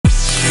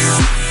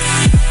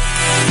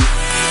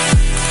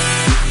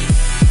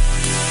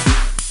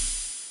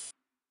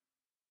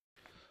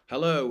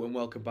Hello and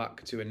welcome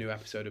back to a new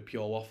episode of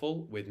Pure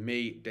Waffle with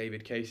me,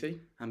 David Casey.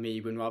 And me,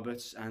 Ewan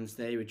Roberts, and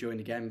today we're joined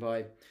again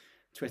by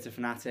Twitter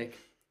fanatic,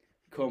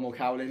 Cornwall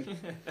Cowling,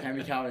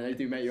 Henry Cowling. How you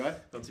doing, mate? You right?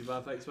 Not too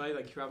bad, thanks, mate.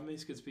 Thank you for having me.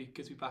 It's good to be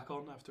back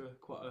on after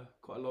quite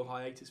a long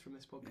hiatus from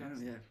this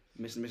podcast. Yeah.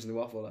 Missing the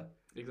waffle there.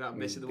 Exactly,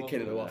 missing the the waffle.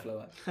 king of the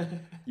waffle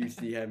there.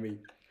 UTD Henry,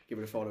 give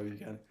it a follow if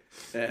you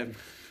can.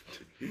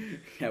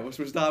 We'll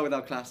start with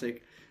our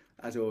classic,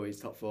 as always,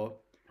 top four.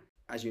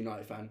 As a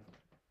United fan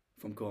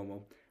from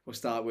Cornwall, we'll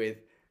start with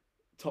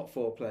top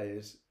four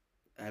players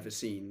ever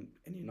seen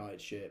in a United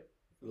shirt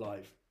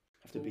live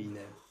after being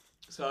there.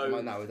 I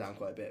might narrow it down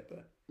quite a bit,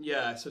 but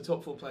yeah. So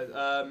top four players.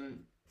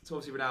 So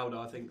obviously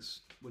Ronaldo, I think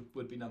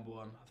would be number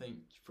one. I think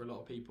for a lot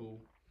of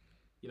people,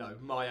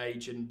 my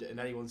age and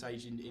anyone's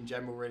age in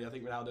general, really, I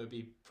think Ronaldo would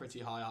be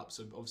pretty high up.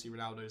 So obviously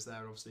Ronaldo is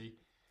there. Obviously,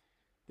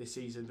 this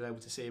season, been able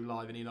to see him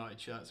live in a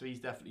United shirt, so he's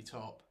definitely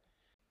top.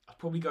 I'd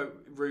probably go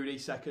Rooney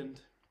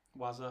second.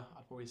 Wazza,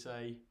 I'd probably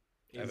say.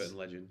 Everton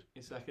legend.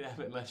 His second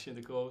Everton legend,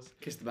 of course.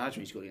 kissed the badge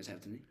when he scored against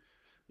Everton, didn't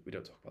We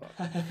don't talk about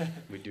that.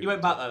 We do. He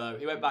went back though.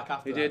 He went back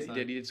after. He that, did. so.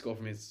 He did score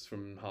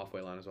from halfway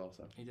line as well.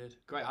 So He did.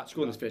 Great he? hat.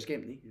 Scored in his first game,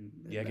 didn't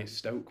he? yeah, against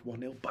Stoke,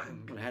 1-0,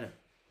 bang. What a header.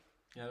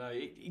 Yeah, no,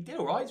 he did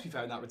all right to be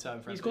fair in that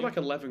return for He him. scored like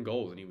 11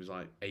 goals and he was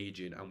like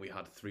aging, and we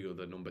had 3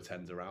 other number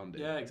 10s around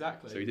him. Yeah,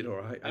 exactly. So he did all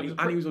right, And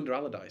and he was under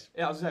Allardyce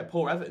Yeah, I was going to say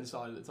poor Everton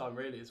side at the time,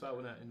 really, as well,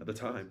 wasn't it? at the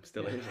time.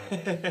 Still is.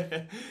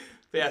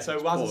 But yeah, so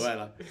Poor Wazza.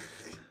 Ella.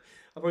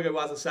 I'll probably go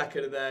Wazza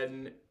second, and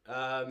then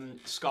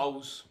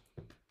Scholesy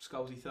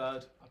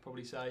third. I'd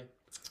probably say.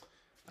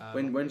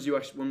 When was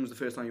the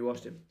first time you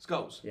watched him?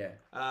 Scholes. Yeah.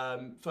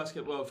 First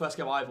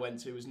game I ever went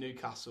to was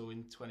Newcastle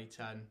in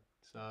 2010.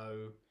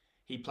 So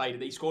he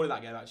scored in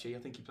that game actually. I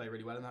think he played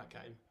really well in that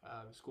game.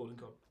 Scored and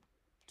got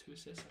 2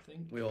 assists, I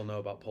think. We all know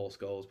about Paul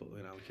Scholes, but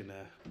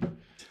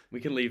we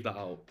can leave that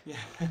out. Yeah,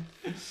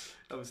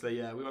 obviously,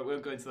 yeah. We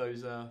won't go into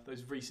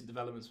those recent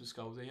developments with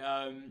Scholesy.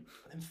 And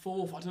then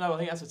fourth, I don't know. I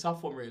think that's a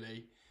tough one,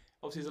 really.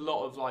 Obviously, there's a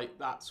lot of like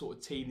that sort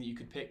of team that you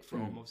could pick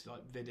from. Obviously,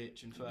 like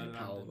Vidic and Ferdinand.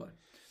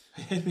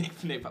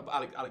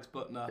 Alex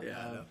Butner.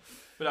 Yeah.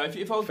 But no,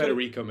 if I was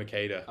Federico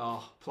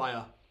Makeda.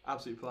 player,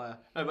 absolute player.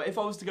 No, but if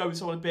I was to go with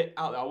someone a bit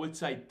out there, I would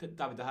say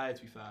David De Gea.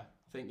 To be fair,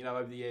 I think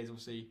over the years,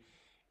 obviously,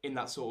 in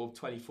that sort of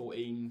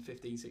 2014,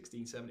 15,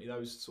 16, 17,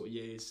 those sort of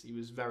years, he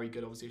was very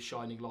good. Obviously, a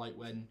shining light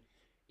when,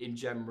 in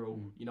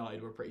general,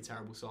 United were a pretty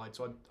terrible side.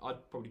 So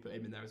I'd probably put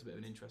him in there as a bit of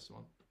an interesting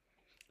one.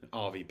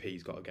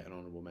 RVP's got to get an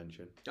honourable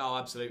mention. Oh,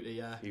 absolutely,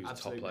 yeah. He was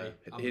absolutely.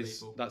 a top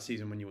player. That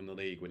season when you won the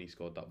league, when he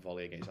scored that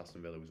volley against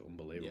Aston Villa, was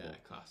unbelievable. Yeah,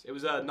 class. It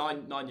was a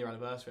 9-year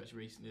anniversary actually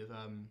recently of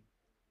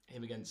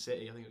him against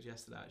City. I think it was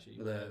yesterday actually.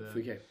 The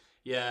free kick.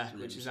 Yeah,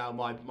 which is now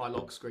my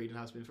lock screen and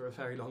has been for a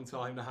very long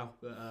time now.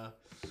 But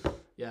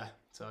yeah,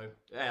 so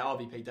yeah,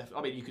 RVP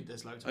definitely. I mean,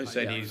 there's loads. I of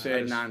said players. he's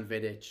Ferdinand,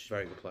 Vidic.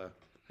 Very good player.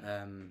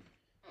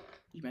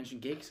 You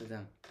mentioned Giggs, I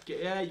don't.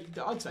 Yeah,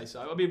 I'd say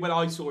so. I mean, when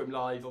I saw him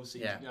live,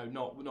 obviously, Yeah.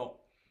 not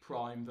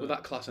prime. But Well,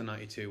 that class of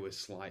 92 was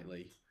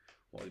slightly,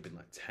 what had been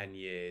like 10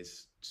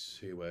 years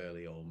too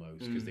early almost,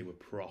 because they were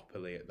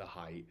properly at the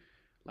height,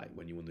 like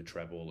when you won the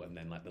treble and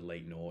then like the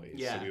late noughties.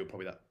 Yeah. So we were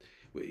probably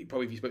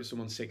if you spoke to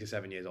someone 6 or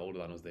 7 years older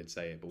than us, they'd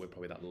say it, but we're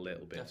probably that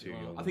little bit definitely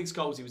too young. I think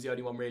Scholesy was the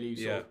only one really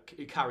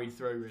who carried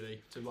through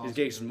really. His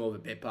Giggs was more of a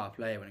bit part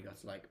player when he got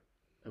to like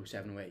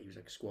 07 or 08. He was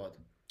like a squad.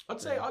 I'd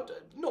say I'd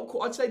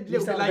say a He little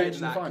bit started later bench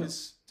than in the that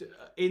because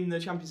in the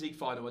Champions League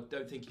final, I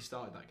don't think he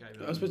started that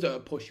game. I suppose at a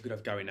push you could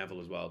have Gary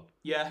Neville as well.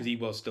 Yeah. Because he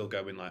was still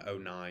going like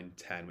 09,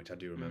 10, which I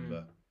do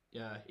remember.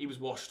 Yeah, he was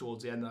washed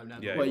towards the end though.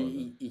 Neville. Yeah, Well,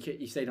 he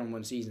he stayed on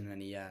one season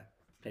and he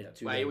played like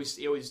 2 Well, games.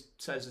 he always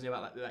says something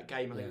about that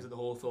game. I think it was at the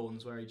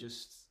Hawthorns where he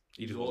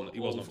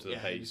wasn't up to the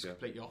pace. He was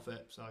completely off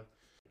it. So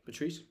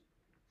Patrice?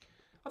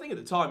 I think at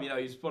the time, he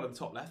was one of the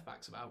top left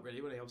backs about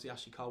really. When obviously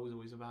Ashley Cole was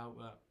always about,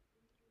 but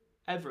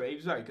he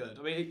was very good.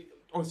 I mean,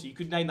 honestly, you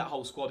could name that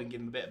whole squad and give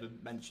him a bit of a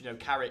mention.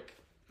 Carrick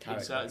in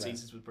certain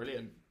seasons was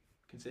brilliant,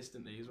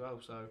 consistently as well.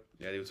 So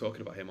yeah, they were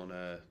talking about him on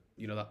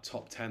that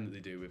top 10 that they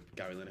do with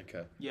Gary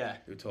Lineker. Yeah,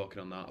 they were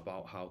talking on that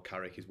about how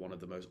Carrick is one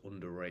of the most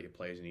underrated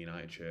players in the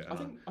United shirt. I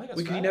think that's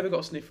because he never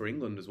got a sniff for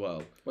England as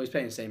well. Well, he's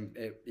playing the same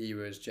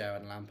era as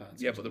Gerrard and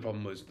Lampard. Yeah, but the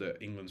problem was that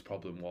England's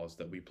problem was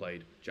that we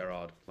played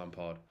Gerrard,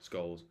 Lampard,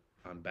 Scholes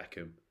and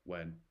Beckham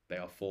when they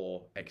are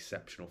 4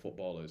 exceptional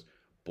footballers,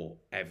 but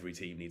every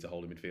team needs a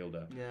holding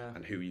midfielder. Yeah.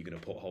 And who are you going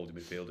to put holding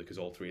midfielder? Because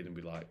all 3 of them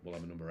would be like, well,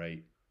 I'm a number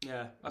 8.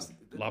 Yeah.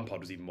 Lampard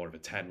was even more of a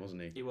 10,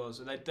 wasn't he? He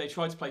was. And they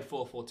tried to play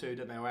 4-4-2,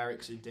 didn't they? Or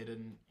Ericsson did,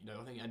 and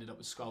I think it ended up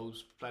with Scholes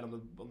playing on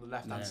the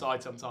left-hand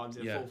side sometimes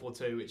in a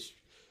 4-4-2, which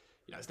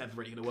it's never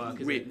really going to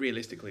work, is it?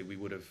 Realistically,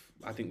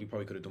 I think we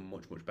probably could have done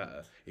much, much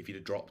better if you'd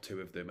have dropped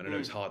 2 of them. And I know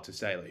it's hard to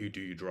say, like, who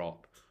do you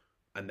drop?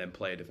 And then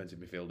play a defensive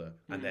midfielder,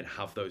 and then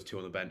have those 2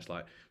 on the bench.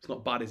 Like, it's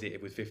not bad, is it?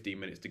 If with 15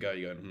 minutes to go,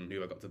 you're going,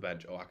 who have I got to the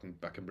bench? Oh, I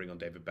can bring on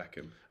David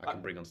Beckham. I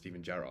can bring on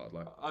Steven Gerrard.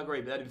 Like, I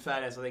agree, but then in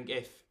fairness, I think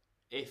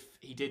if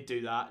he did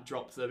do that,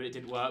 dropped them, and it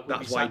didn't work,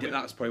 that's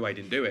probably why he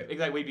didn't do it.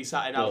 Exactly, we'd be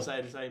sat in now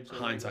saying the same.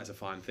 Hindsight's a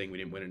fine thing. We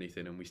didn't win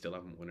anything, and we still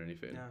haven't won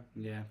anything. Yeah,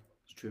 yeah,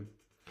 it's true.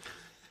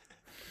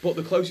 But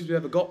the closest we've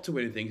ever got to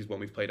winning things is when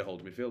we've played a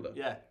holding midfielder.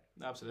 Yeah,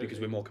 absolutely.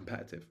 Because we're more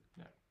competitive.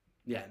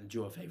 Yeah, the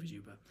draw favours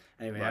you, but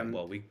anyway. Right,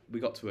 well, we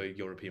got to a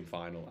European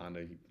final and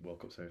a World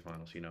Cup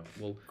semi-final, so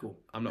well, cool.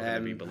 I'm not going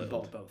to be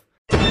belittled. Both.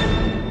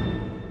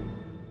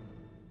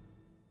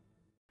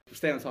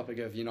 Stay on the topic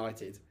of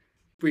United.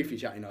 Briefly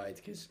chat United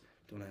because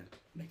don't want to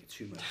make it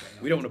too much.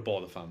 We don't want to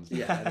bore the fans.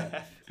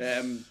 Yeah, I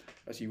know.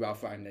 Actually,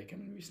 Ralph Rangnick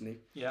coming recently.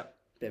 Yeah.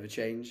 Bit of a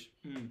change.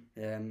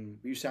 Were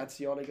you sad to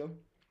see Ole go?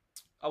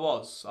 I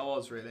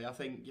was really. I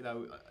think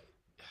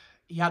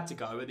he had to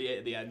go at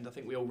the end. I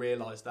think we all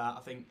realised that.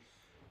 I think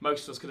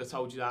most of us could have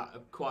told you that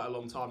quite a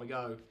long time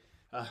ago.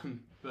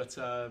 But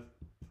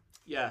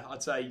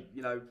I'd say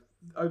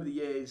over the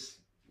years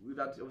we've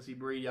had obviously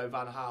Mourinho,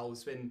 Van Gaal.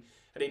 It's been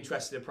an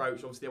interesting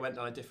approach. Obviously, they went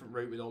down a different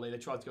route with Ole. They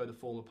tried to go the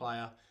former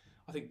player.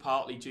 I think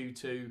partly due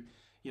to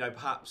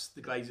perhaps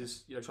the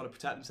Glazers trying to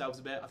protect themselves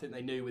a bit. I think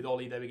they knew with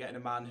Ole they were getting a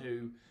man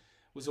who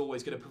was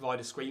always going to provide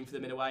a screen for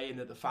them in a way, and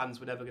that the fans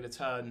were never going to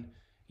turn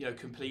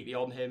completely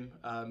on him.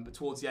 But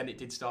towards the end, it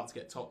did start to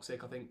get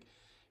toxic. I think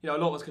a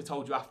lot of us could have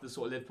told you after the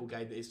sort of Liverpool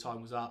game that his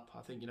time was up.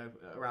 I think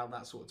around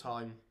that sort of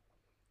time,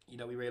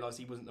 we realised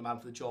he wasn't the man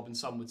for the job, and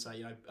some would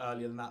say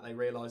earlier than that they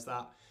realised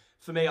that.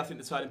 For me, I think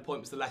the turning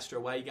point was the Leicester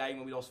away game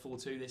when we lost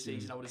 4-2 this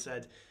season. I would have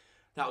said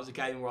that was a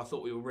game where I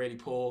thought we were really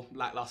poor,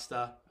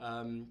 lacklustre,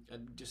 and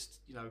just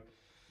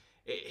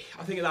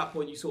I think at that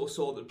point you sort of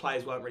saw that the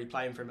players weren't really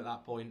playing for him at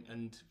that point,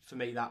 and for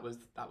me that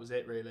was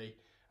it really.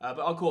 But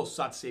of course,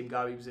 sad to see him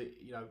go. He was a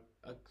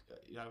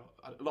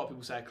lot of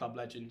people say a club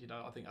legend.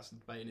 I think that's a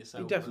debate in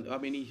itself. He definitely. I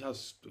mean, he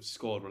has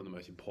scored one of the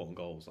most important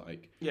goals,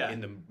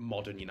 in the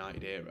modern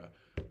United era.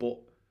 But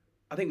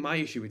I think my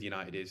issue with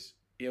United is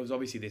it was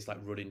obviously this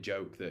running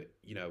joke that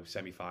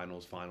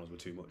semi-finals, finals were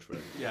too much for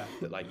him. Yeah.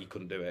 That you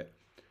couldn't do it.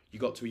 You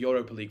got to a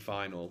Europa League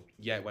final.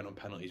 Yeah, it went on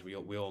penalties. We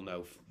all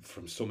know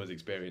from Summer's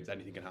experience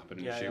anything can happen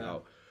in a shootout. Yeah.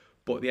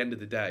 But at the end of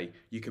the day,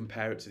 you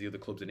compare it to the other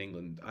clubs in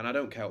England, and I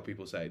don't care what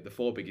people say. The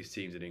 4 biggest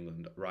teams in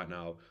England right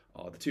now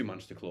are the 2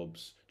 Manchester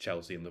clubs,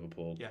 Chelsea and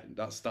Liverpool. Yeah.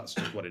 That's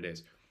just what it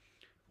is.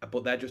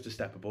 But they're just a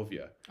step above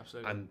you.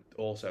 Absolutely. And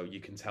also, you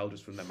can tell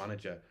just from their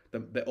manager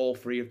that all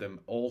three of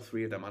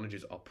their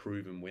managers are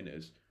proven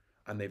winners,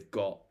 and they've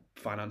got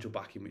financial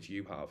backing which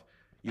you have.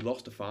 You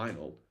lost a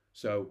final.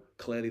 So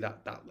clearly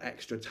that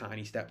extra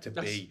tiny step to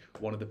be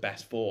one of the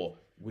best 4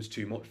 was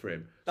too much for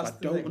him. So I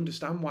don't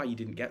understand why you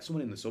didn't get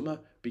someone in the summer,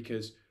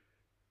 because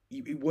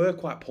you were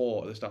quite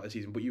poor at the start of the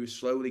season, but you were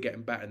slowly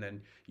getting better, and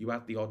then you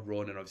had the odd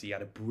run, and obviously he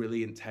had a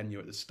brilliant tenure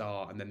at the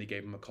start, and then they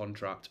gave him a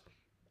contract,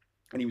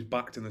 and he was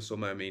backed in the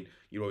summer. I mean,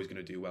 you're always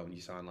going to do well when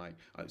you sign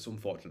it's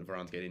unfortunate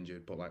Varane to get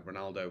injured, but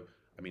Ronaldo,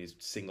 I mean, he's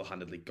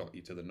single-handedly got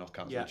you to the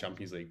knockouts of the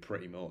Champions League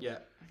pretty much. Yeah.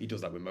 He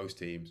does that with most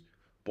teams,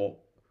 but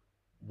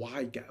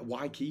why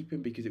keep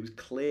him? Because it was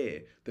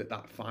clear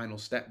that final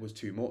step was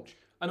too much.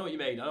 I know what you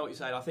mean. I know what you're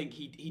saying. I think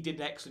he did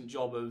an excellent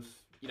job of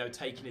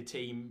taking a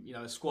team,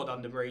 a squad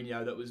under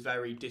Mourinho that was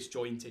very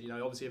disjointed.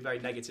 Obviously a very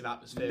negative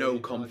atmosphere. No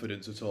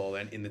confidence at all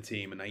in the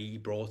team, and he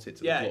brought it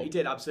to the club. Yeah, he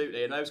did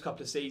absolutely. And those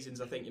couple of seasons,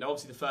 I think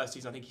obviously the first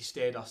season I think he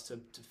steered us to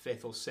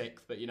 5th or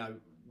 6th, but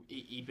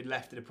he'd been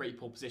left in a pretty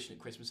poor position at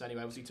Christmas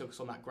anyway. Obviously he took us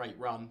on that great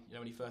run.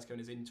 When he first came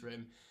in as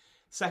interim.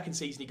 Second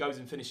season he goes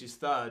and finishes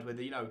 3rd with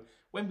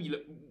when we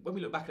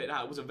look back at it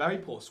now, it was a very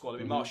poor squad. I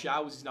mean,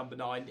 Martial was his number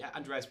 9.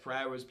 Andreas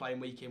Pereira was playing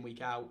week in,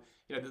 week out.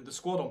 The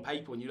squad on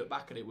paper, when you look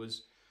back at it,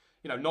 was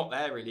not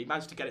there really. He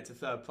managed to get it to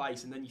 3rd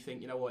place, and then you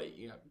think,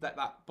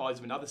 that buys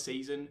him another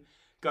season.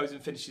 Goes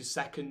and finishes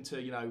 2nd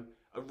to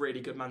a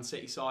really good Man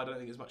City side. I don't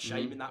think there's much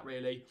shame in that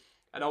really.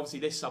 And obviously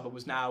this summer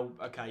was now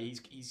okay.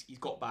 He's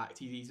got backed.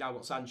 He's now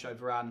got Sancho,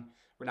 Varane,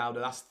 Ronaldo.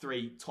 That's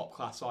 3 top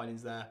class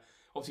signings there.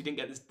 Obviously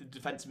didn't get the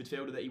defensive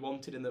midfielder that he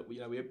wanted and that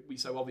we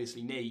so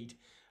obviously need.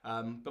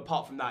 But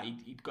apart from that,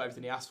 he'd got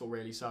everything he asked for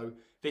really. So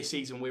this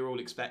season we were all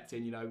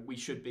expecting, we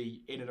should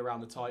be in and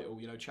around the title,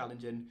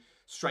 challenging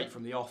straight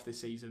from the off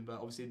this season. But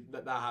obviously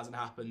that hasn't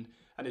happened.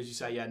 And as you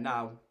say,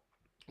 now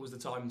was the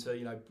time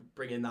to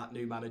bring in that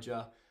new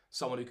manager,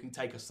 someone who can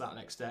take us to that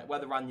next step.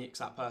 Whether Rangnick's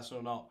that person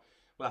or not,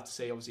 we'll have to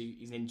see. Obviously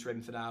he's an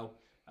interim for now.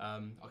 I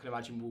can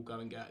imagine we'll go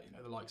and get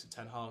the likes of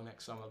Ten Hag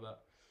next summer.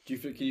 But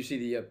can you see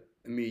the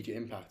immediate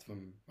impact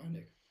from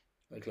Rangnick,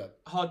 the club?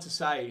 Hard to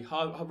say.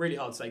 Really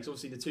hard to say, because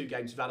obviously the 2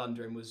 games we've had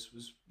under him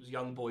was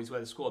young boys, where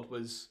the squad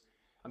was.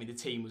 I mean, the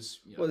team was.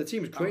 The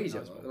team was crazy.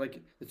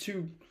 The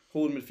 2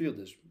 holding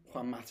midfielders,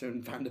 Juan Mata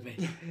and Van der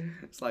Beek.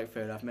 It's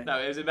fair enough, mate. No,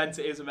 it was a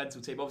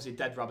mental team. Obviously, a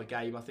dead rubber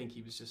game. I think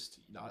he was just.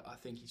 I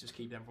think he's just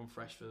keeping everyone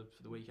fresh for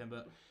the weekend.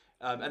 But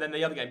and then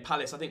the other game,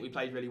 Palace. I think we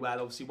played really well.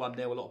 Obviously 1-0.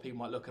 A lot of people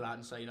might look at that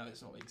and say,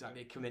 it's not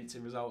exactly a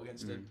convincing result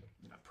against a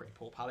pretty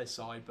poor Palace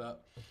side,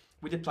 but.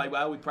 We did play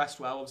well. We pressed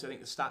well. Obviously, I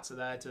think the stats are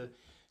there to,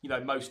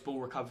 most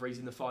ball recoveries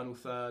in the final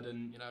third,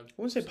 and I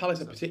wouldn't say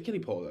Palace are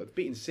particularly poor though. They've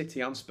beaten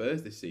City and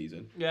Spurs this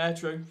season. Yeah,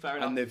 true. Fair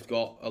enough. And they've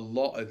got a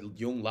lot of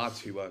young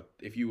lads who are,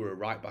 if you were a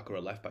right back or a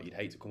left back, you'd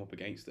hate to come up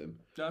against them.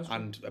 Yeah,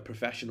 and a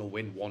professional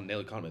win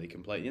 1-0 can't really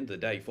complain. At the end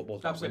of the day, football's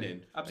about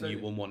winning. Absolutely.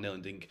 And you won 1-0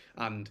 and didn't.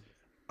 And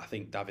I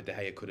think David De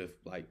Gea could have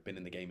like been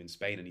in the game in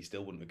Spain and he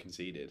still wouldn't have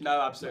conceded.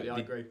 No, absolutely, Like,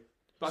 I agree.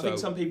 But I so- think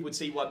some people would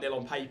see 1-0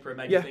 on paper and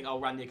maybe Yeah. think,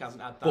 oh, Rangnick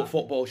hasn't had that. But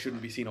football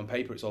shouldn't be seen on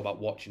paper. It's all about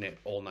watching it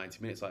all 90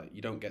 minutes. Like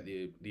you don't get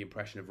the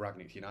impression of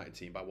Ragnick's United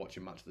team by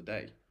watching Match of the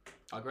Day.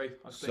 I agree.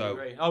 I completely So-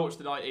 agree. I watched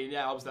the 19.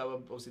 Yeah, I was there,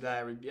 obviously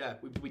there, and yeah,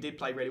 we did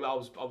play really well.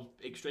 I was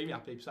extremely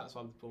happy,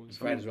 satisfied with the performance.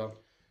 Fred as well.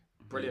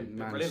 Brilliant,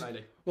 Man's- brilliant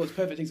lady. Well, it's a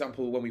perfect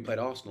example when we played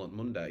Arsenal on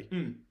Monday.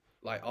 Mm.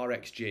 Like our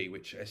XG,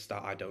 which is a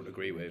stat I don't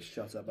agree with,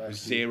 Shut up.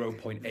 was Ashley.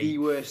 0.85, The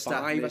worst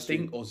stat I in history.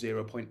 think, or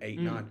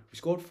 0.89. We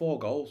scored 4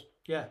 goals.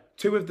 Yeah,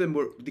 2 of them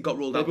they got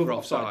ruled They're out for both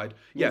offside. offside.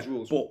 Yeah,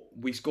 Rules. but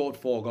we scored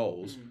 4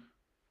 goals,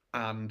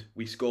 and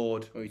we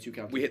scored. Only 2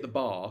 counters. We hit the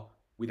bar.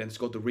 We then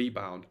scored the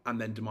rebound, and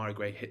then Demarai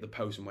Gray hit the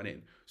post and went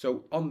in.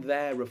 So on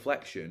their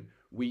reflection,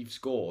 we've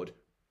scored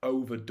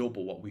over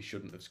double what we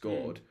shouldn't have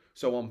scored.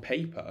 So on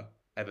paper,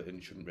 Everton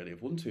shouldn't really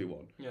have won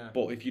 2-1. yeah.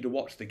 But if you'd have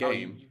watched the Oh,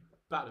 game, you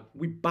battered.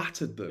 we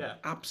battered them. Yeah.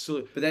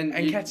 Absolutely. But then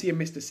Nketiah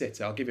missed a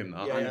sitter. I'll give him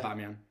that. Yeah, and yeah.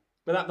 Bamian.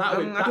 But that I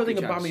would, don't think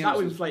chance. Aubameyang that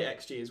would was- inflate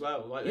XG as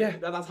well. Like, Yeah.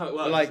 that's how it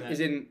works. But like, isn't it? is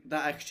in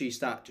that XG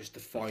stat just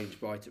defines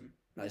Brighton.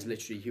 That is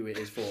literally who it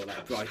is for.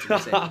 Like Brighton,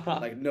 is it.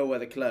 Like no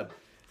other club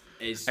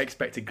is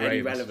Expected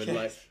any Graves.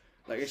 relevant.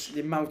 Like it's the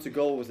amount of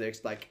goals they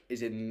like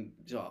is in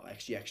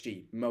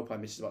XG. Mopai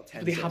misses about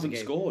 10. But they saves a haven't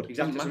game. scored. Exactly.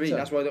 Doesn't That's, what I mean. matter.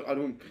 That's why I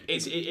don't.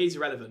 it is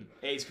irrelevant.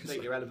 It is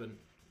completely irrelevant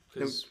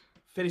because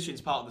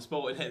finishing's part of the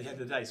sport. And at the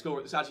end of the day,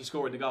 it's actually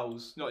scoring the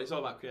goals. It's all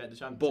about creating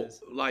the But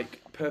chances.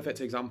 like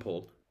perfect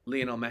example,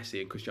 Lionel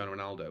Messi and Cristiano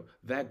Ronaldo,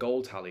 their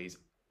goal tallies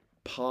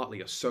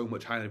partly are so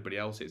much higher than everybody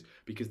else's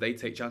because they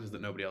take chances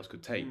that nobody else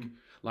could take.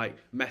 Like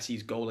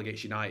Messi's goal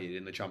against United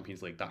in the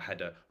Champions League, that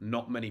header,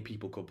 not many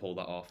people could pull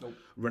that off. Nope.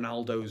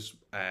 Ronaldo's,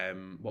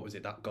 what was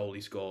it? That goal he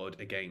scored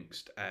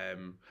against, I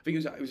think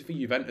it was for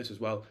Juventus as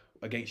well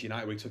against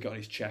United, where he took it on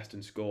his chest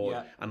and scored.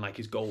 Yeah. And like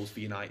his goals for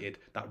United,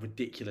 that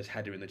ridiculous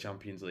header in the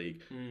Champions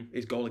League,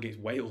 his goal against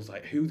Wales,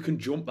 like who can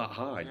jump that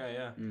high?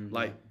 Yeah.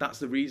 Like that's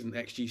the reason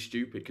the XG's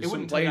stupid It because some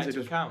wouldn't take players that are into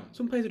just account.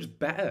 some players are just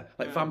better.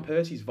 Like Van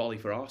Persie's volley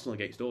for Arsenal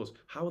against us.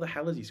 How the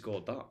hell has he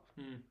scored that?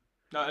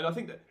 No, and I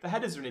think that the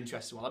headers are an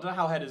interesting one. I don't know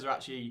how headers are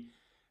actually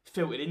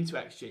filtered into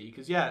XG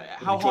because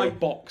how They draw high. a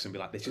box and be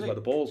like, this is where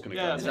the ball's going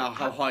to Yeah, go. Is that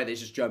how high they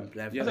just jump?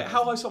 And everything. I think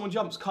how high someone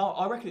jumps can't.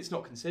 I reckon it's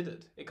not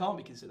considered. It can't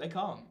be considered. They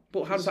can't.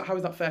 But how is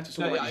that fair to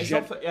someone No, like it's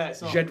Jed, not. Yeah,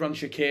 it's not. Jedran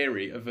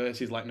Shaqiri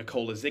versus like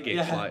Nikola Zigic?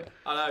 Yeah, Like,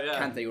 I know. Yeah.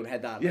 Can't they would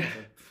head that? Yeah.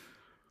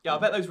 Yeah, I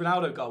bet those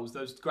Ronaldo goals,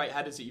 those great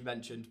headers that you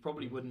mentioned,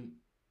 probably wouldn't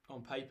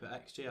on paper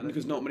XG. I don't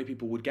because think. not many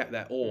people would get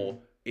there, or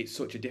it's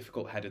such a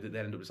difficult header that they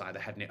end up just either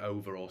heading it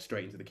over or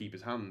straight into the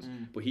keeper's hands.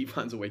 But he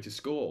finds a way to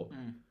score.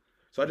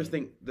 So I just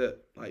think that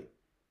like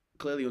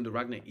clearly under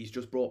Ragnick, he's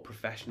just brought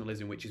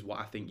professionalism, which is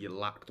what I think you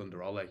lacked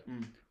under Ole.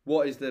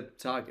 What is the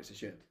targets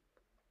this year?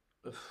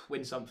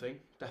 Win something,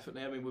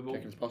 definitely. I mean, we've all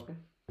Reckon it's possible.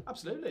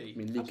 absolutely. I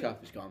mean, League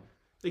Cup is gone.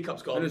 League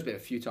Cup's I know gone. it's been a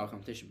futile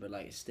competition, but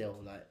like it's still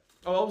like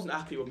Oh, I wasn't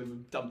happy when we were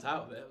dumped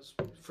out of it. It was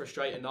a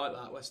frustrating night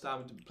that West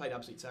Ham played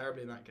absolutely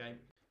terribly in that game.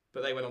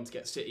 But they went on to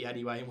get City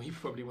anyway, and we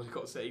probably would have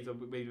got City if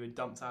we'd been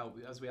dumped out,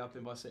 as we have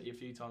been by City a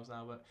few times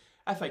now.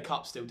 But FA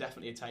Cup's still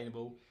definitely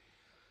attainable.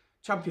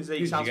 Champions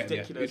League sounds Who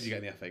ridiculous. did you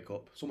get in the FA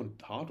Cup? Someone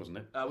hard, wasn't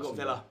it? We got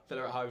Villa at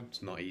home.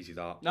 It's not easy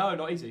that. No,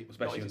 not easy.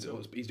 Especially not easy at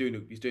all.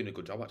 he's doing a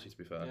good job actually. To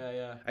be fair.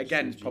 Yeah.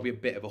 Again, it's probably a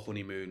bit of a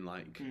honeymoon,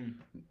 like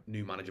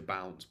new manager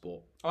bounce,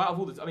 but Out of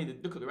all the, I mean,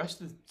 look at the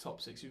rest of the top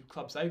 6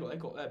 clubs they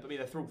got there. I mean,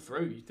 they're all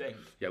through. You think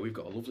yeah, we've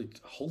got a lovely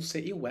Hull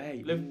City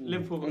away.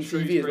 Liverpool got on TV as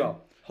Shrewsbury.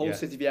 well. Hull Yeah.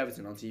 City v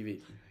Everton on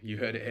TV. You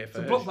heard it here It's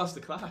a first.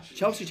 blockbuster clash.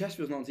 Chelsea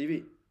Chesterfield's not on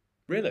TV,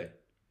 Really?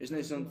 isn't it?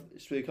 It's on.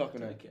 It's 3 o'clock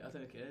on I a don't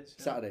think it is.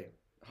 Yeah. Saturday.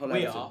 Hull We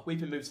Everton. are. We've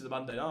been moved to the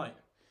Monday night.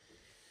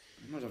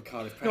 Might as well have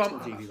Cardiff No, Preston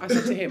on TV. I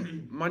said to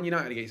him, Man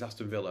United against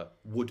Aston Villa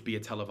would be a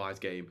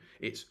televised game.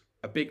 It's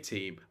a big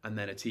team and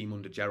then a team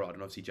under Gerrard,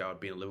 and obviously Gerrard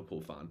being a Liverpool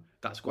fan,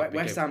 that's quite a big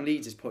West game. Ham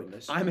Leeds is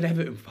pointless. I'm an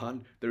Everton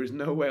fan. There is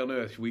no way on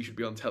earth we should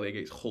be on telly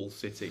against Hull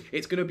City.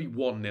 It's going to be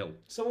 1-0.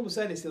 Someone was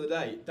saying this the other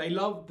day. They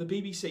love the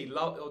BBC,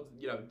 or,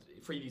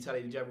 Freeview Telly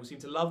in general, seem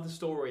to love the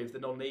story of the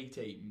non-league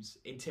teams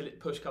until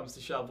push comes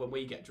to shove when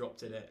we get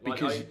dropped in it.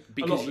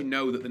 Because you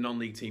know that the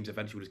non-league teams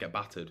eventually will just get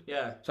battered.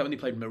 Yeah. So when they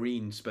played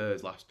Marine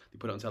Spurs last, they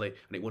put it on telly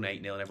and it won 8-0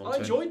 and everyone I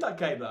turned enjoyed that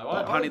game though.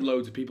 But apparently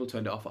loads of people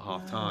turned it off at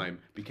half time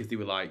because they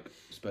were like,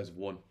 Spurs have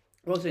won.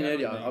 I was saying Yeah,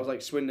 earlier, I mean- I was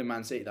like, Swindon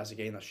Man City, that's a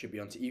game that should be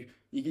on TV.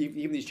 You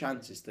give these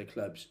chances to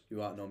clubs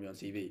who aren't normally on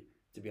TV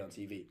to be on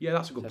TV. Yeah,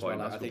 that's a good That's point.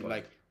 why, That's I a good think point.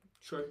 like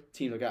True.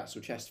 teams like that, so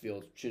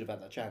Chesterfield should have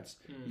had that chance.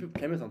 Hmm. Put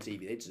Plymouth on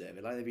TV, they deserve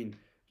it. Like they've been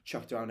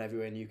chucked around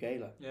everywhere in the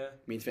UK. Like, Yeah. I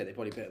mean, fair, they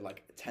probably put it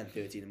like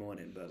 10:30 in the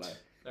morning, but like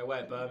They're away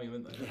at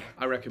Birmingham, aren't they?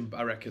 I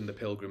reckon the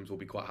Pilgrims will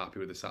be quite happy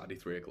with the Saturday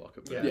 3 o'clock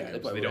at Yeah. Birmingham. Yeah,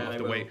 they so they don't will.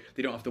 have to wait.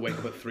 They don't have to wake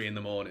up at 3 in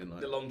the morning. Like.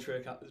 The long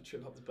trip up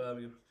to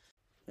Birmingham.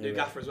 New anyway.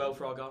 gaffer as well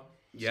for Argyle.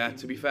 Yeah,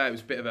 to be fair, it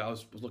was a bit of a. I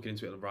was looking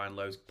into it, and Brian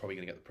Lowe's probably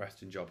going to get the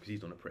Preston job because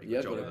he's done a pretty good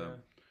Yeah, job but- with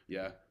them.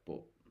 Yeah,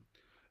 but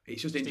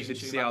it's just Stephen interesting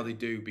to see Schumacher. how they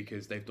do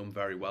because they've done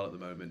very well at the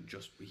moment.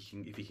 Just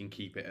if he can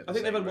keep it. At I the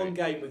think they've same had one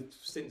rate. game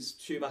since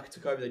Schumacher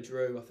took over. They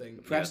drew, I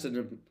think. Preston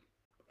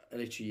are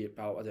literally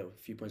about, I don't know,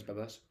 a few points above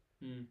us.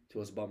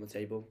 towards the bottom of the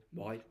table.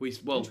 Why?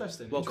 Interesting. Well,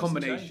 Interesting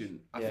combination.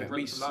 change. I Yeah.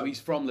 think From he's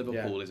from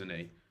Liverpool, Yeah. isn't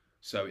he?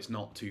 So it's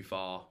not too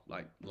far,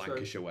 like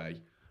Lancashire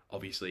way.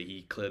 Obviously,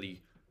 he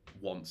clearly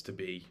wants to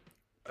be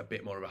a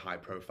bit more of a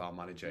high-profile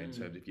manager in terms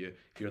of if you're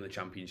in the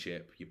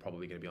Championship, you're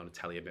probably going to be on a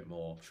telly a bit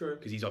more. True.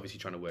 Because he's obviously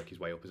trying to work his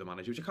way up as a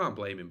manager, which I can't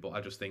blame him. But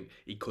I just think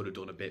he could have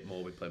done a bit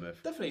more with Plymouth.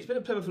 Definitely, he's been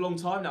at Plymouth for a long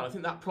time now. I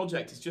think that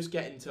project is just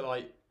getting to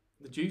like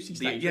the juicy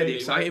stage. The really,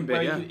 exciting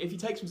bit, yeah. If he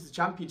takes them to the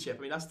Championship,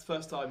 I mean that's the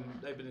first time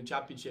they've been in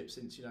Championship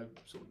since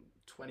sort of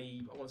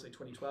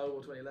 2012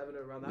 or 2011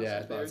 or around that.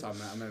 Yeah, sort of it's about period.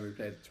 the time. I remember we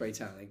played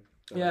 2010, I think.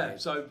 Yeah,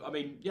 so I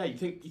mean, yeah, you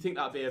think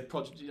that'd be a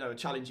project, a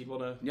challenge you'd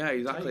want to. Yeah,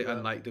 exactly. take,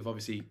 And like they've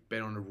obviously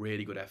been on a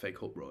really good FA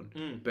Cup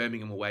run.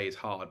 Birmingham away is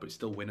hard, but it's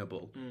still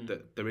winnable.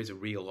 That there is a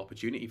real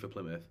opportunity for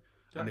Plymouth,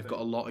 and they've got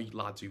a lot of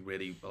lads who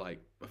really like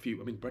a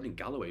few. I mean, Brendan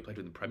Galloway played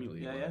in the Premier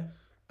League. Yeah.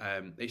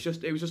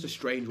 It was just a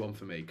strange one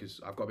for me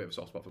because I've got a bit of a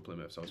soft spot for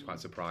Plymouth, so I was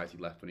quite surprised he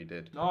left when he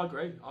did. No, I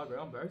agree.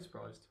 I'm very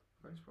surprised.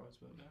 But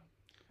yeah,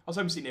 I was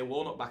hoping to see Neil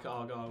Warnock back at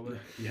Argyle. But...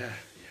 Yeah.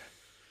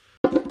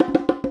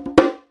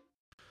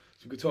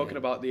 So we're talking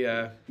about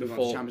the Move on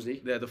to fall, Champions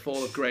League. the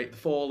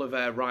fall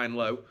of Ryan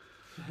Lowe.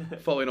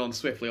 Following on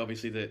swiftly,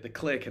 obviously the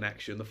clear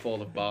connection, the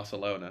fall of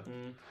Barcelona.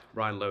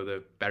 Ryan Lowe,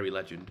 the Bury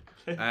legend.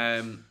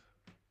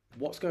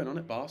 What's going on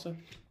at Barca?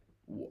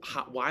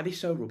 Why are they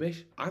so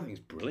rubbish? I think it's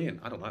brilliant.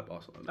 I don't like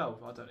Barcelona. No,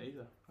 I don't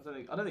either. I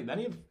don't think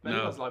many of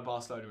us like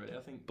Barcelona really.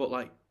 I think. But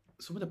like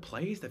some of the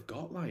players they've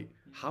got, like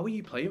how are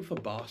you playing for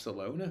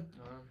Barcelona?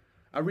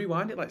 I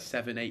rewind it like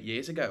 7-8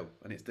 years ago,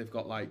 and they've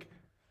got like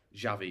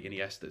Xavi,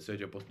 Iniesta,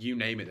 Sergio Busquets, you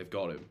name it, they've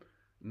got him.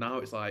 Now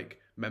it's like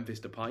Memphis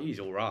Depay, he's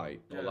all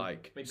right, or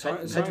like I mean,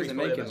 Pedri's Pedri's they're probably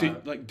making,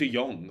 the like De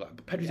Jong,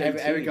 like Pedro's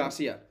Eric 18.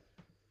 Garcia.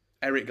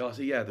 Eric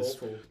Garcia, yeah, the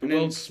Awful.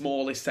 world's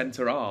smallest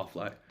centre half,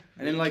 like.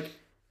 And then like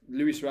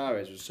Luis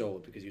Suarez was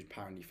sold because he was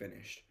apparently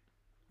finished.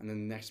 And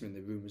then the next minute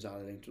the rumours are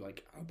linked to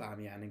like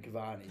Aubameyang and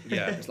Cavani.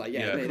 Yeah. It's like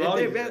Yeah.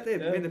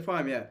 they're in the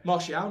prime, yeah.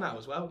 Martial now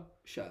as well.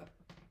 Shut up.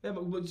 Yeah,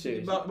 but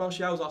Seriously?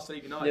 Martial's asked to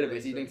leave United. A little bit.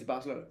 Is he linked to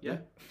Barcelona? Yeah.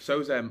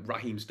 So's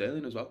Raheem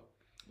Sterling as well.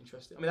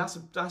 Interesting. I mean, that's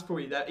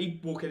probably that.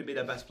 He'd walk in and be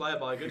their best player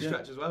by a good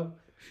stretch as well,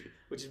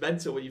 which is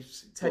mental when you've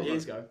 10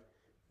 years ago.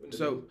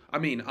 So I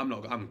mean, I'm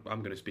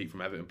going to speak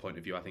from Everton point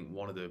of view. I think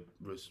one of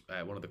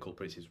the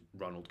culprits is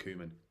Ronald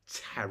Koeman.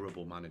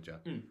 Terrible manager,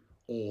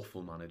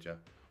 awful manager.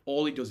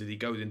 All he does is he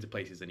goes into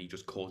places and he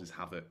just causes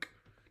havoc.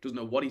 Doesn't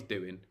know what he's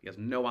doing. He has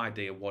no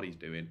idea what he's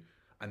doing,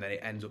 and then it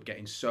ends up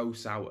getting so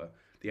sour.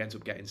 He ends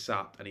up getting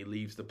sacked, and he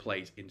leaves the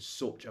place in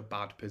such a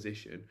bad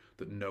position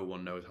that no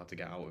one knows how to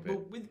get out of it.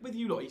 Well, with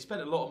you lot, he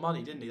spent a lot of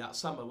money, didn't he? That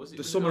summer was it?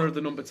 The summer of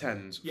the number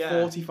 10s, Yeah,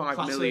 45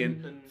 Klassen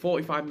million, and-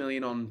 45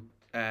 million on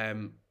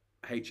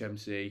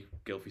HMC,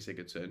 Gylfi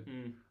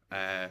Sigurdsson,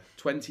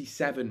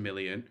 27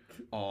 million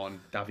on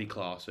Davy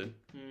Klaassen,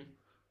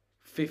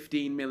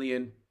 15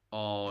 million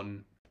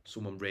on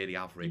someone really You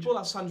average. bought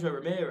that Sandro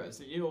Ramirez,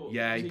 didn't you? Or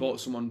Yeah, was he bought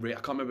someone. I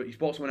can't remember. He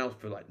bought someone else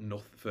for like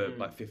nothing for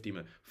like 50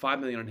 million, 5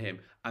 million on him,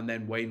 and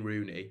then Wayne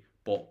Rooney,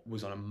 but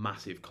was on a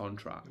massive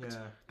contract.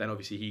 Yeah. Then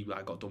obviously he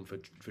like got done for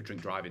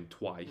drink driving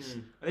twice.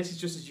 And this is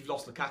just as you've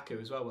lost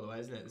Lukaku as well, by the way,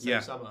 isn't it? The same Yeah.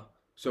 summer.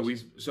 So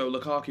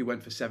Lukaku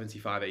went for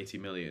 75, 80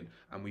 million,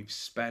 and we've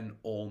spent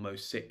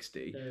almost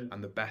 60.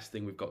 And the best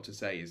thing we've got to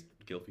say is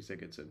Gylfi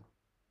Sigurdsson.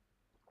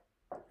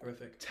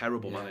 Horrific.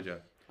 Terrible Yeah.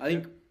 manager. I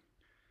think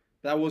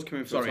that was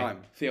coming for a Sorry,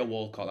 time. Theo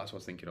Walcott. That's what I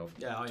was thinking of.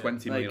 Yeah,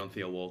 20 million Like- on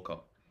Theo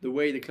Walcott. The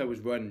way the club was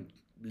run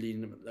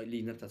leading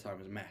up to that time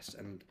was a mess.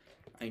 And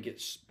I think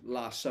it's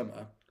last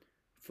summer,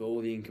 for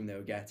all the income they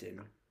were getting,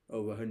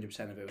 over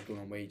 100% of it was going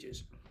on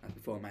wages. And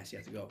before Messi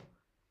had to go.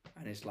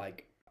 And it's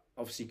like,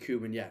 obviously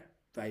Koeman, yeah,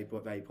 very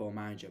poor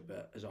manager,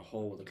 but as a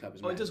whole, the club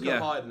is. Well, it mess. does go Yeah.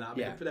 higher than that. I mean,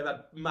 Yeah. they've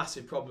had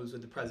massive problems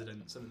with the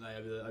presidents, haven't they,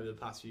 over the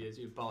past few years?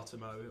 You have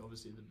Bartomeu,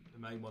 obviously the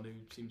main one who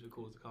seems to have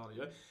caused the carnage.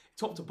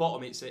 Top to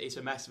bottom, it's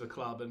a mess of a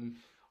club, and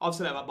I've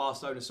said that about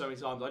Barcelona so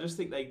many times. I just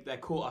think they're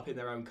caught up in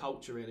their own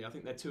culture. Really, I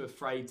think they're too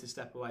afraid to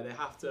step away. They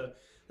have to.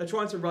 They're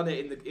trying to run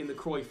it in the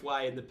Cruyff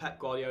way, in the Pep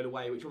Guardiola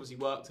way, which obviously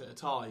worked at a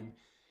time.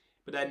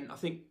 But then I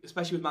think,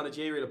 especially with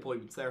managerial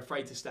appointments, they're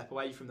afraid to step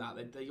away from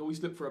that. They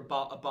always look for a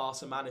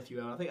Barca man, if you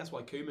will. And I think that's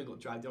why Koeman got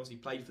dragged. He obviously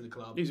played for the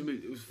club. He was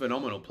a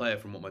phenomenal player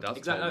from what my dad's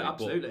Exactly, told me.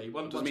 absolutely.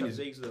 One doesn't mean Champions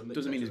Leagues with them.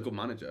 doesn't mean he's a etc. good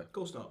manager. Of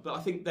course not. But I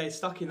think they're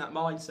stuck in that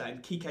mindset.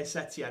 And Kike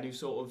Setien, who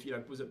sort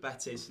of was at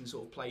Betis and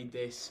sort of played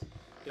this,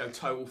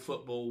 total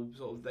football.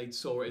 Sort of they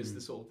saw it as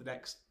the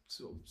next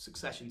sort of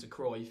succession to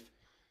Cruyff.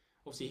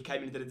 Obviously, he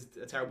came in and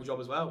did a terrible job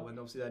as well. And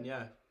obviously, then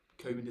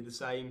Koeman did the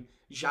same.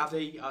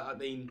 Xavi, I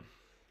mean.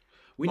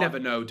 We never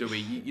know, do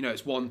we?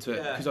 It's one to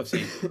Yeah. because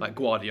obviously like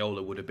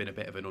Guardiola would have been a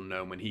bit of an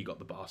unknown when he got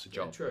the Barca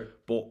job. Yeah, true.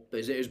 But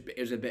It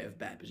was a bit of a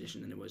better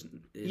position than it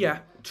wasn't. yeah,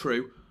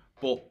 true.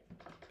 But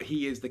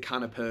he is the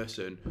kind of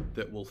person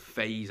that will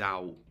phase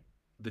out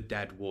the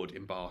dead wood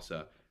in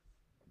Barca,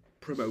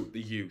 promote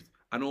the youth,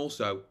 and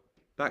also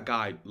that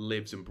guy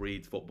lives and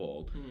breathes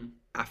football.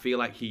 I feel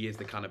like he is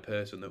the kind of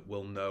person that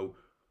will know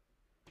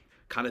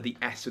kind of the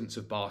essence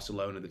of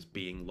Barcelona that's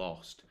being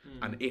lost.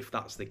 And if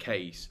that's the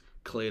case,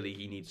 clearly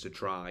he needs to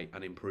try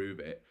and improve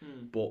it.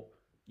 But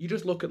you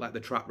just look at like the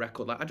track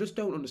record. Like I just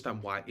don't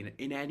understand why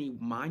in any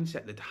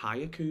mindset they'd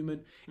hire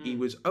Koeman. He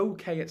was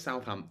okay at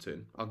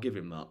Southampton. I'll give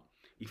him that.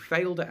 He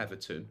failed at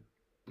Everton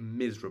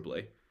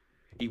miserably.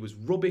 He was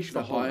rubbish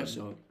for Holland.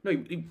 So. No,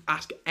 you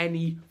ask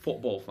any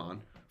football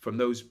fan from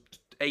those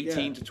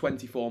 18 to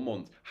 24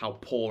 months how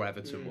poor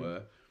Everton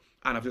were.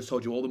 And I've just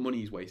told you all the money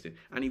he's wasted.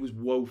 And he was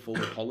woeful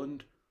with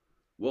Holland.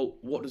 Well,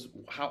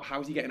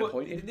 how is he getting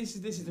appointed? This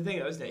is the thing,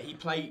 though, isn't it? He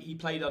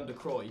played under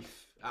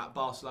Cruyff at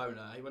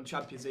Barcelona. He won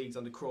Champions Leagues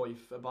under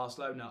Cruyff at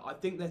Barcelona. I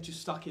think they're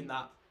just stuck in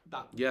that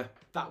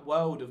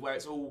world of where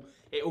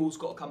all's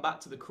got to come back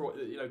to the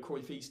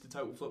Cruyffista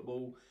total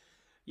football.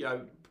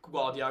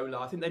 Guardiola.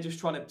 I think they're just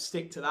trying to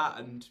stick to that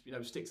and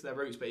stick to their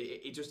roots, but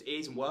it just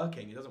isn't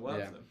working. It doesn't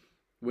work for them.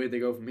 Where'd they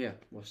go from here?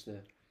 What's the?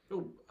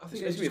 I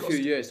think it's going to be a few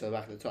years to the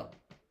back of the top.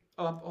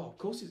 Oh, of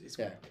course, it's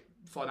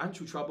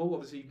financial trouble.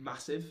 Obviously,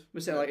 massive.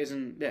 But so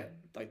isn't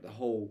the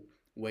whole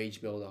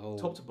wage bill, the whole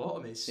top to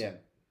bottom is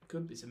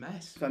it's a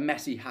mess. But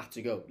Messi had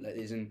to go. Like,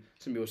 isn't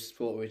some people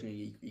thought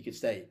originally he could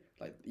stay.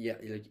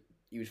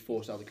 He was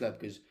forced out of the club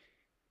because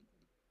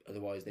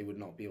otherwise they would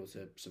not be able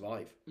to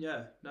survive.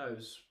 Yeah, no, it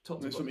was top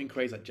to bottom. Something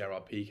crazy like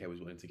Gerard Piqué was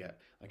willing to get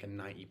like a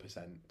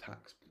 90%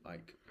 tax,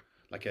 like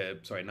a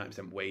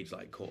 90% wage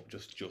cut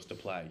just to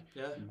play.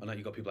 Yeah. And then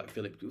you got people like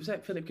Philip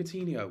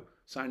Coutinho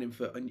signing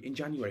for in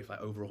January for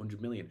over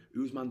 100 million.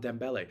 Ousmane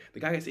Dembele, the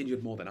guy gets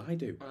injured more than I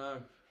do. I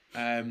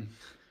know.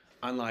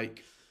 And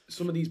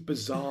some of these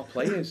bizarre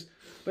players.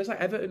 But it's like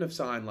Everton have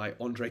signed like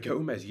Andre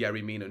Gomez,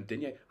 Yerry Mina and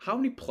Digne. How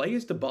many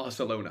players do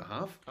Barcelona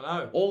have? I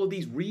know. All of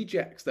these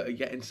rejects that are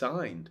getting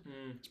signed.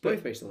 Is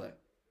Braithwaite still there?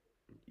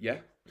 Yeah.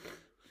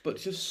 But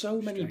just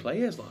so many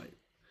players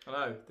I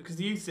know, because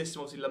the youth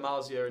system, obviously La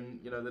Masia and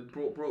they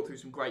brought through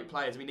some great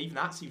players. I mean, even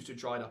that seems to have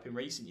dried up in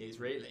recent years.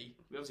 Really,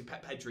 obviously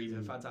Pedri's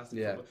a fantastic.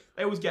 Football.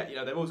 They always get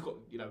they've always got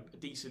a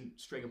decent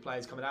string of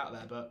players coming out of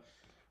there, but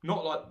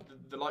not like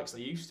the likes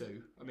they used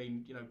to. I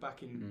mean,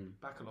 back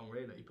along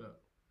really, but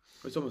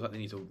it's almost like they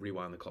need to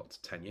rewind the clock to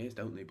 10 years,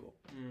 don't they? But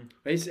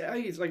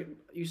it's like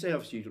you say,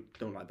 obviously you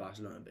don't like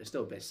Barcelona, but it's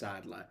still a bit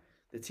sad. Like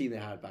the team they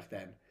had back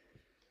then.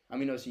 I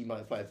mean, obviously you might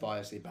have played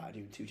biasly bad,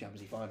 even 2 Champions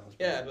League finals.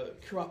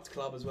 But corrupt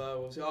club as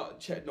well.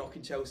 Obviously,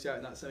 knocking Chelsea out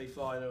in that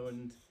semi-final,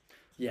 and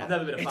I've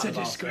never been a fan it's a of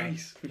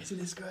disgrace. It's a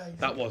disgrace.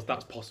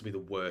 That's possibly the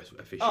worst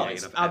officiating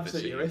it's I've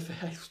absolutely ever seen.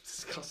 horrific. It's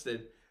disgusting.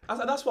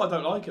 That's why I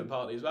don't like him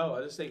partly as well.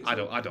 I just think I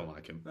don't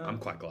like him. No. I'm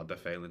quite glad they're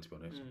failing, to be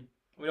honest.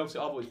 I mean,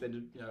 obviously, I've always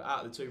been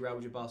out of the 2 Real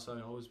Madrid,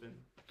 Barcelona. I've always been.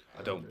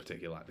 I don't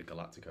particularly like the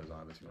Galacticos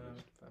either, to be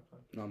honest. Fair play.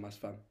 Not a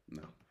massive fan.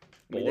 No.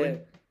 I mean, Boring.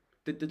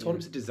 The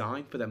tournaments are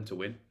designed for them to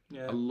win.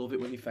 Yeah. I love it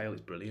when they fail.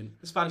 It's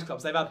brilliant. The Spanish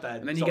clubs, they've had their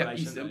And then you get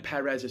domination, and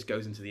Perez just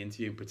goes into the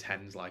interview and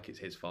pretends like it's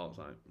his fault. It's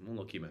like, well,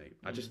 lucky mate.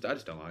 I just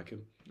don't like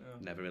him. No.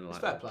 Never really It's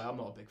like fair him. play. I'm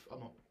not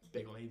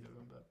big on either of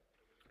them, but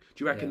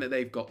Do you reckon that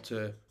they've got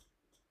to?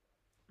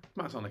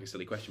 Might sound like a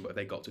silly question, but have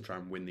they got to try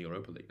and win the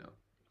Europa League now?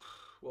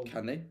 well,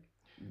 Can they?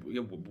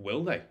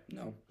 Will they?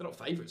 No. they're not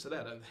favourites, are they?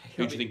 I don't think.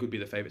 Who do you think would be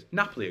the favourites?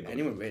 Napoli are good.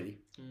 Anyone really?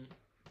 Who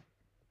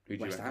do you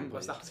West reckon? Ham.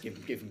 West Ham.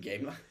 Give them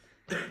game.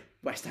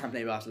 West Ham,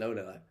 they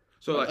Barcelona.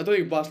 So I don't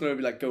think Barcelona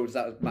would be goes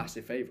that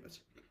massive favourites.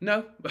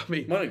 no, I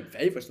mean Not even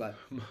favourites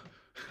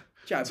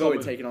Jack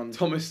Bowen taking on.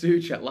 Thomas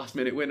Tuchel, last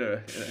minute winner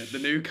at the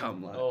new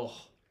camp. Oh,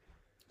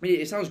 I mean,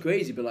 it sounds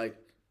crazy, but you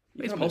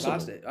It's can't possible. look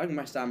past it. I think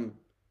West Ham,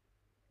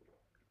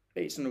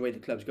 based on the way the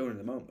club's going at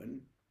the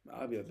moment,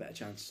 I'll be a better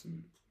chance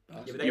than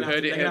Barcelona.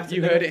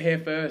 You heard it here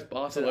first.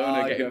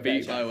 Barcelona getting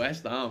beat by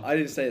West Ham. I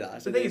didn't say that. I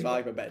said the thing is,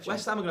 I've got a better chance.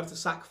 West Ham are going to have to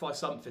sacrifice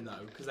something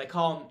though, because they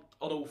can't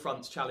on all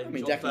fronts challenge. I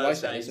mean, on Declan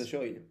Rice said it, Thursdays. so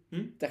sure you.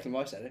 Declan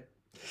Rice said it.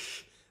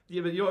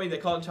 Yeah, but you know what I mean. They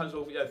can't challenge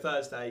all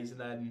Thursdays and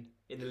then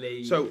in the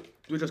league. So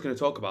we're just going to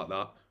talk about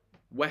that.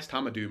 West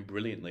Ham are doing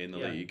brilliantly in the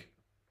league.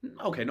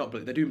 Okay, not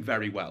brilliant. They're doing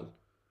very well.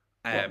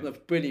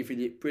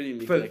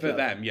 Brilliantly For the club.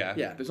 them, yeah.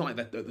 Yeah. There's not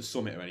like they're at the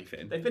summit or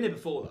anything. they've been here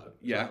before though.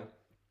 Yeah.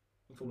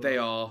 They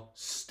are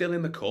still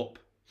in the cup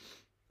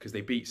because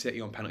they beat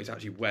City on penalties.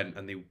 Actually went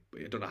and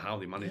I don't know how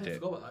they managed I it.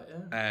 forgot about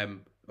that. Yeah.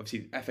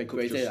 Obviously FA Cup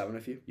Great day just that one,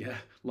 if you. yeah,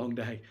 long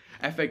day.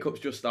 FA Cup's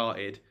just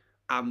started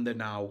and they're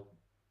now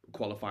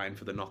qualifying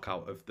for the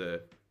knockout of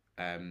the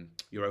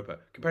Europa.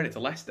 Comparing it to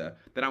Leicester,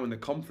 they're now in the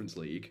Conference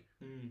League.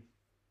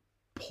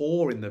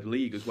 Poor in the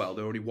league as well.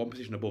 They're already one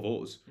position above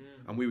us,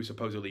 and we were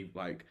supposedly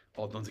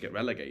odds on to get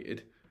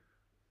relegated.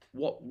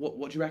 What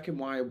do you reckon?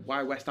 Why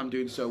West Ham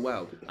doing so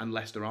well and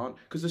Leicester aren't?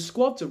 Because the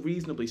squads are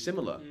reasonably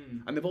similar,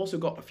 and they've also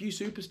got a few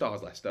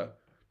superstars. Leicester,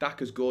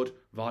 Daka's good,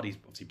 Vardy's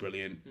obviously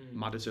brilliant,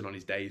 Maddison on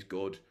his day is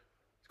good.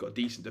 He's got a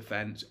decent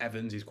defence.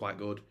 Evans is quite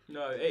good.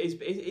 No, it's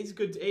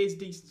good. It is a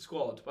decent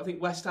squad. But I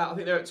think West Ham. I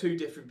think they're at 2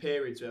 different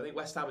periods. I think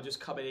West Ham are just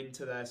coming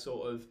into their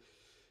sort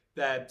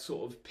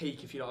of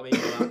peak, if you know what I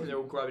mean. I think they're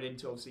all growing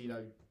into, obviously,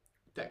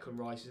 Declan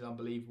Rice is an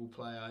unbelievable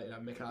player.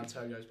 Mikel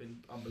Antonio has been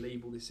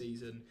unbelievable this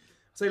season.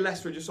 I'd say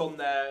Leicester are just on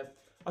their.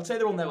 I'd say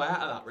they're on their way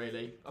out of that.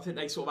 Really, I think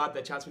they sort of had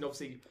their chance. I mean,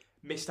 obviously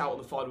missed out on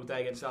the final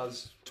day against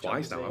us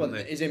Twice now, Champions haven't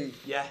League. they? Is him?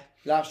 Yeah,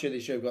 Last year they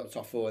should have got the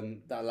top 4,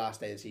 and that last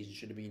day of the season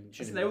should have been.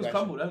 They always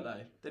crumble, don't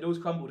they? They'd always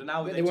crumbled, and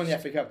now They won the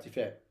FA Cup, to be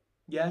fair.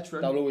 Yeah,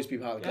 true. They'll always be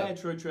part of the cup. Yeah,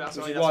 true. That's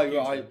Which is that's why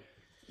huge thing.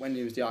 when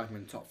it was the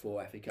argument top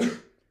 4 FA Cup,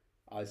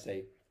 I'd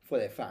say for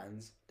their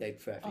fans, they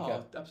prefer FA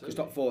Cup. Because Absolutely.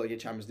 top 4 they get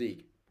Champions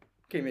League.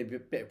 Okay, maybe a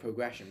bit of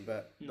progression,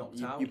 but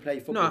Knocked out. you play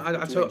football. No, I to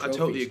win totally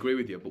trophies. agree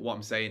with you. But what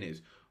I'm saying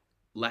is,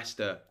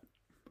 Leicester,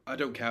 I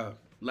don't care.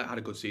 Leicester had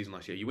a good season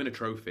last year. You win a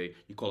trophy,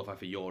 you qualify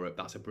for Europe.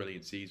 That's a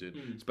brilliant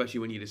season.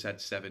 Especially when you'd have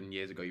said 7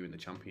 years ago you were in the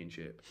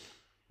Championship,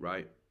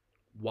 right?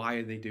 Why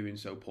are they doing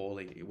so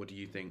poorly? What do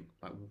you think?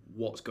 Like,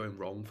 what's going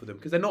wrong for them?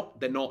 Because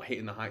they're not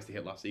hitting the heights they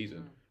hit last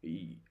season.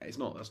 That's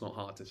not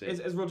hard to see.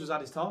 Has Rodgers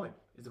had his time?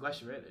 Is the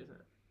question really, isn't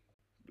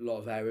it? A lot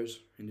of errors,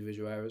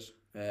 individual errors.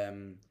 I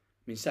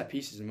mean, set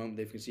pieces at the moment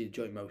they've conceded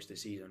joint most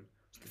this season.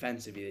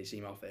 Defensively, they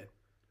seem off it.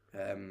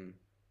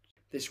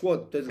 The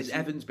squad doesn't. Has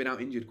Evans been out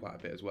injured quite a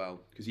bit as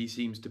well? Because he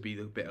seems to be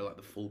the bit of like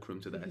the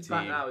fulcrum to their He's team.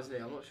 back now, isn't he?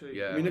 I'm not sure.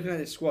 Yeah. I mean, looking at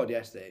the squad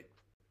yesterday,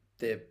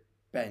 the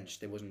bench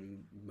there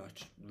wasn't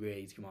much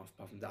really to come off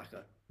apart from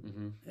Daka.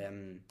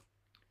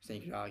 So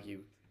you could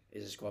argue,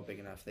 is the squad big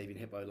enough? They've been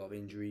hit by a lot of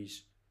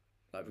injuries.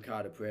 Like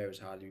Ricardo Pereira's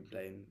hardly been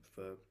playing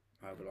for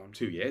however long.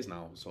 2 years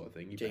now, sort of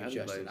thing. He James barely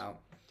Justin plays.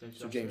 out.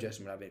 So James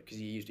Justin would have it because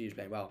he was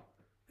playing well.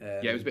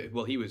 Yeah, it was a bit.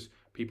 Well, he was.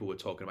 People were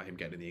talking about him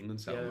getting in the England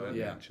side, weren't they,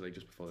 Yeah. actually,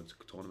 just before the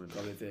tournament.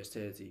 Probably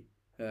versatility.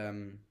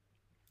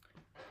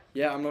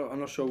 Yeah, I'm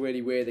not sure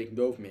really where they can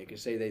go from here.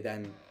 Because say they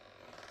then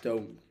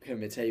don't come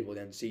the table at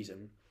the end of the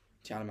season,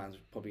 Tielemans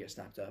probably get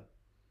snapped up,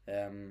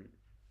 and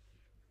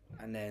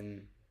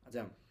then I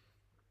don't know.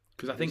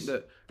 Because I think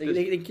that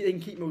They can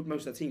keep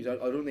most of the teams. I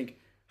don't think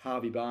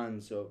Harvey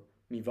Barnes or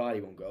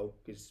Vardy won't go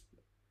because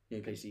the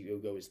only place he'll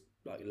go is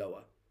like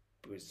lower,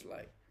 because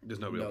like there's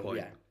no real point.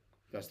 Yeah,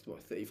 that's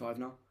what 35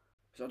 now.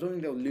 So I don't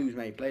think they'll lose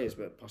many players,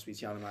 but possibly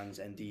Tielemans,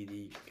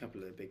 Ndidi, a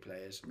couple of the big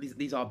players.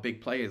 These are big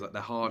players. Like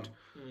they're hard.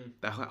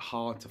 They're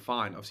hard to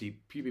find. Obviously,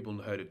 few people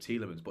have heard of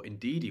Tielemans, but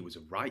Ndidi was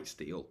a right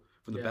steal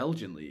from the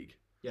Belgian league.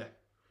 Yeah.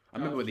 I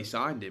remember when they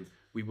signed him.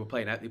 We were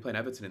playing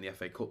Everton in the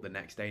FA Cup the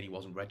next day, and he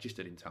wasn't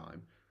registered in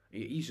time.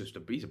 He's a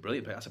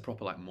brilliant player. That's a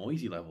proper like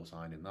Moisey level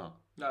signing. That.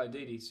 No,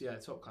 indeed, he's a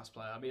top class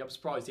player. I mean, I'm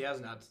surprised he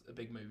hasn't had a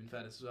big move in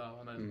fairness as well.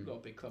 I know a lot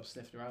of big clubs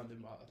sniffing around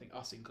him. I think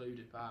us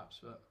included, perhaps.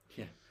 But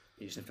yeah,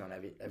 you just found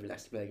every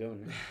Leicester player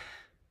going.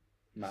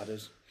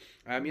 Matters.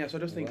 Yeah, so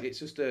I just think it's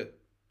just the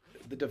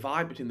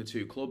divide between the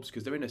two clubs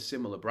because they're in a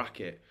similar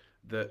bracket.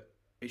 That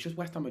it's just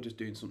West Ham are just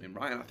doing something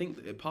right, and I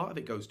think that part of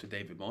it goes to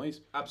David Moyes.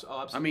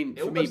 Absolutely. I mean,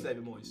 it for all me, goes to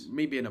David Moyes.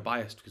 Me being a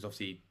biased because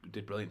obviously he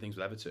did brilliant things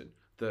with Everton.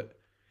 That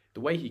the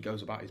way he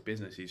goes about his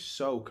business is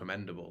so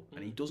commendable,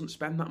 and he doesn't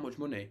spend that much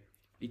money.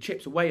 He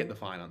chips away at the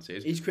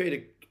finances. He's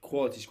created a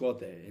quality squad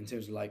there in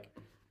terms of like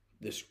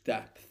the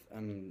depth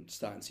and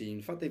starting team.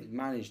 In fact, they've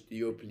managed the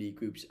Europa League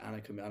groups and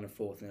a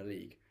fourth in the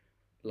league.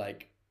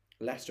 Like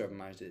Leicester haven't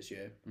managed it this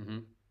year.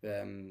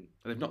 And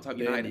they've knocked out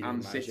Burnley United didn't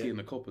and manage City it. in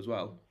the cup as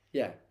well.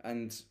 Yeah,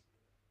 and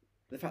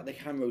the fact they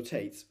can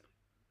rotate.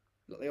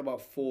 They got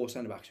about 4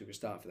 centre backs who could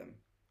start for them.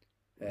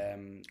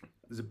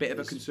 There's a bit of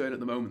a concern at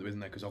the moment, though, isn't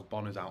there? Because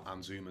Ogbona's out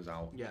and Zuma's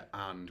out. Yeah.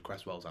 And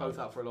Cresswell's out. Both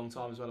out for a long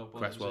time as well.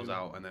 Cresswell's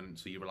out, and then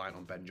so you're relying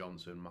on Ben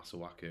Johnson,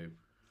 Masuaku,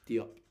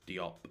 Diop.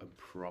 and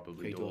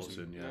probably Craig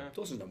Dawson. Yeah.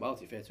 Dawson's done well,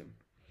 to be fair to him.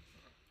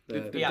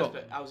 They've He has, got-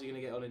 but how's he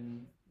going to get on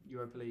in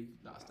Europa League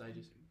latter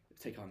stages?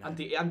 Take on And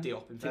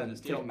Diop, in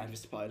fairness. take on Diop.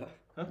 Memphis Depay.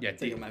 That. Yeah,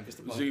 Take on Memphis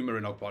Depay. Zuma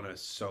and Ogbonna are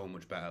so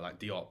much better. Like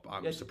Diop,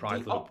 I'm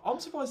surprised. I'm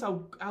surprised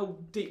how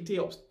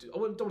Diop's. I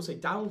don't want to say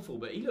downfall,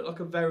 but he looked like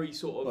a very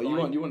sort of.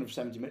 Well, you won him for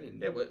 70 million.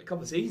 Yeah, well, a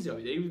couple of seasons ago,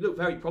 he looked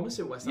very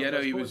promising. West Ham. Yeah, no,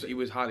 first he point, was but he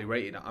was highly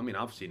rated. I mean,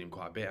 I've seen him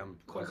quite a bit. I'm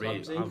quite really-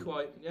 clumsy,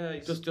 I'm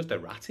he's just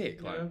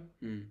erratic. Like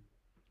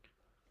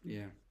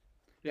Yeah.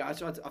 Yeah, I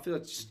feel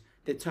like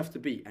they're tough to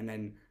beat. And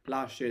then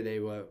last year they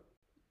were,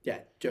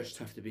 just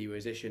tough to beat.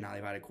 Whereas this year now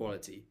they've had a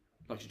quality.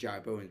 Like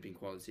Jared Bowen's been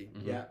quality.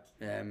 yeah,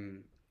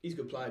 Um, he's a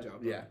good player,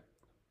 Jared. yeah.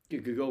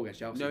 Good goal against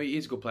Chelsea. no, he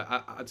is a good player.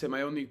 I'd say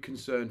my only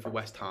concern for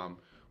West Ham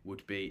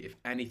would be if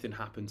anything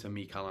happened to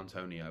Mikel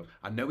Antonio.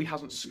 I know he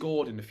hasn't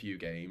scored in a few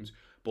games,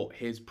 but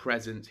his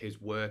presence,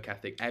 his work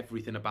ethic,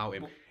 everything about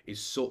him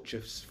is such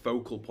a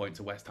focal point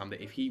to West Ham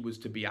that if he was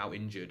to be out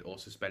injured or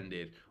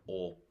suspended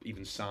or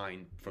even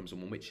signed from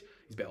someone, which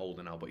is a bit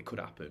older now, but it could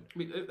happen. I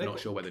mean, I'm not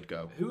sure where they'd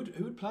go. Who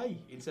would play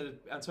instead of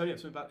Antonio?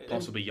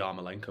 Possibly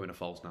Yarmolenko in a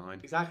false 9.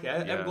 Exactly.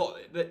 Yeah.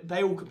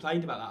 They all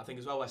complained about that. I think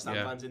as well. West Ham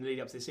Yeah. fans in the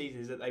lead up to this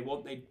season is that they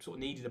sort of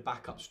needed a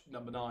backup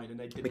number 9, and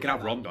they didn't. They can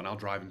have that. Rondon. I'll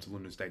drive him to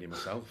London Stadium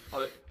myself.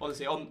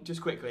 Honestly,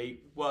 just quickly,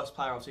 worst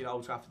player I've seen at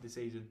Old Trafford this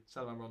season,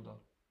 Salman Rondon.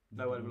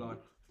 No word of a lie.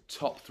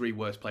 Top 3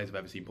 worst players I've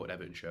ever seen put an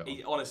Everton shirt on.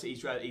 He's honestly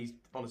dreadful.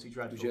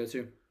 Who's your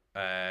two?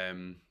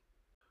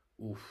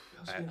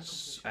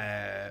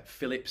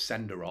 Philip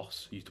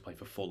Senderos used to play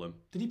for Fulham.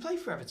 Did he play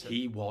for Everton?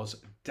 He was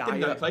Didn't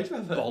know he played for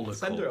Everton. diabolical.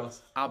 Senderos.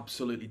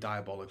 Absolutely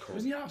diabolical.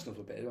 Wasn't he Arsenal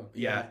for a bit as well?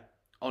 Yeah,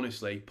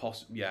 honestly,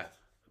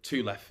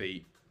 2 left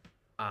feet,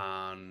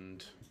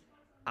 and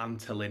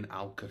Antolin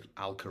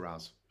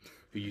Alcaraz,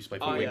 who used to play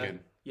for Wigan.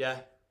 Yeah.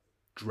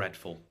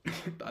 dreadful.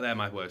 They're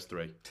my worst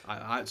three.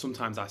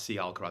 Sometimes I see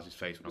Alcaraz's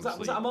face when Was I'm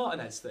that asleep. a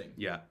Martinez thing?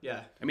 Yeah.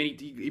 Yeah. I mean,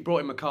 he brought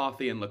in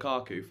McCarthy and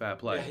Lukaku, fair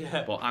play.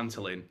 Yeah. But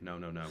Antolin, no.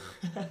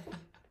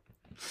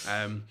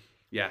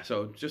 Yeah,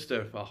 so just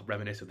to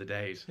reminisce of the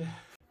days.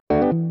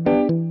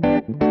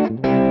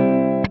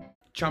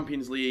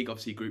 Champions League,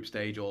 obviously group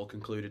stage all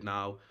concluded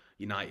now.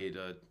 United,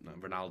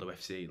 Ronaldo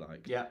FC,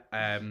 like.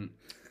 Yeah.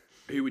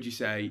 Who would you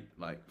say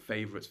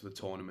favourites for the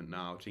tournament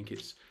now? Do you think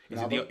is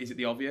it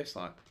the obvious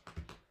like?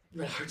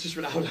 Just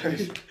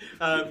Ronaldo.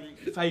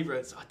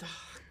 Favourites.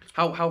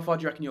 How far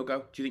do you reckon you'll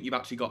go? Do you think you've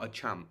actually got a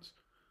chance?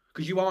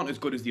 Because you aren't as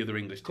good as the other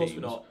English teams.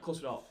 Of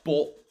course we're not.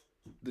 But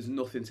there's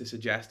nothing to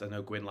suggest. I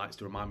know Gwyn likes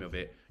to remind me of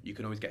it. You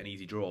can always get an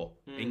easy draw.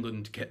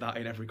 England get that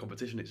in every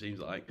competition. It seems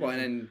like. Well, and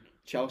then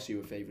Chelsea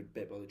were favoured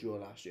bit by the draw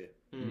last year.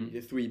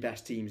 The three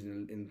best teams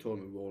in the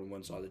tournament were all on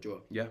one side of the draw.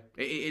 Yeah,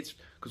 it's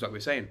because like we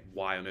were saying,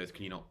 why on earth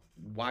can you not?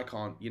 Why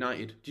can't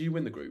United? Did you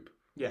win the group?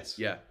 Yes.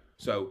 Yeah.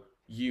 So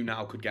you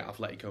now could get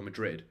Atletico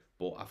Madrid,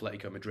 but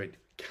Atletico Madrid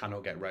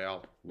cannot get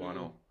Real. Why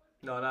not?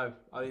 No,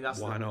 I mean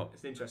why not?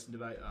 It's an interesting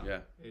debate. That. Yeah.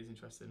 It is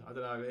interesting. I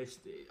don't know.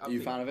 Are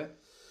you a fan of it?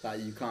 That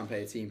you can't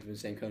play a team from the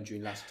same country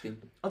in last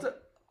 16? Do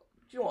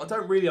you know what? I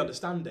don't really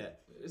understand it.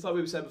 It's like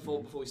we were saying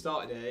before we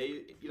started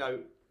here. You know,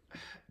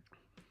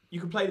 you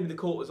can play them in the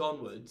quarters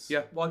onwards.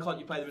 Yeah. Why can't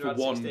you play them in For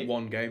round 16?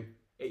 one game.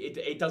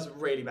 It doesn't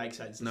really make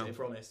sense, does it, if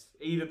we're honest?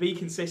 Either be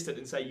consistent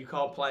and say you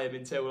can't play them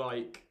until,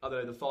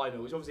 the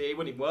final, which obviously it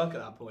wouldn't even work at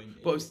that point.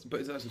 But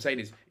that's what I'm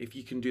saying is, if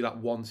you can do that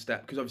one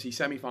step, because obviously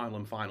semi-final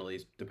and final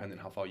is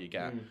dependent on how far you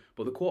get,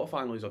 but the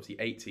quarter-final is obviously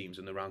 8 teams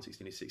and the round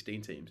 16 is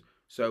 16 teams.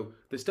 So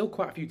there's still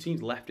quite a few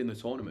teams left in the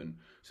tournament.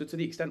 So to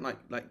the extent, like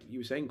you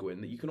were saying,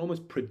 Gwyn, that you can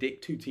almost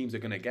predict who teams are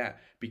going to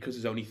get because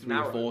there's only 3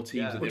 or 4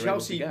 teams that they're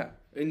Chelsea, able to get.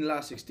 In the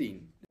last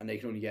 16, and they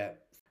can only get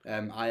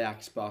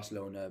Ajax,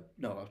 Barcelona,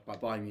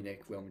 Bayern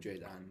Munich, Real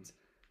Madrid,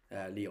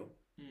 and Lille.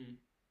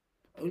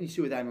 Only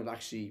 2 of them have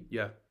actually.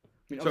 Yeah. I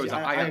mean, So it's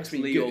Ajax,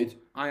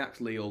 Ajax,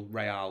 Lille,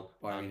 Real,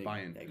 and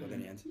Bayern. Yeah, got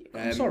in the end.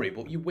 I'm sorry,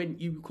 but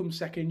you come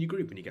second in your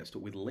group and you get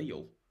stuck with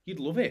Lille. You'd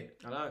love it.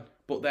 I know.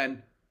 But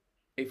then,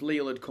 if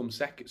Lille had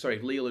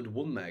if Lille had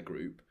won their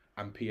group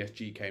and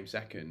PSG came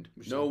second,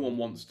 no one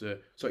wants to.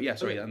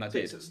 And that's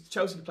it. So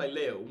Chelsea could play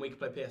Lille and we could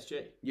play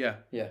PSG. Yeah.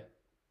 Yeah.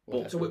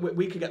 But, So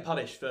we could get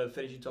punished for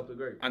finishing top of the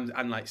group.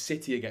 and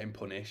City are getting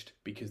punished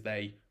because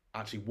they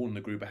actually won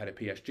the group ahead of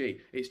PSG.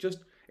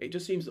 It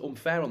just seems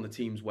unfair on the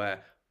teams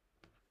where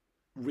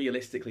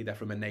realistically they're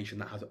from a nation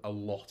that has a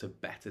lot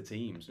of better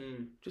teams.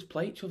 Just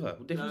play each other.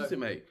 What difference does it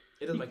make?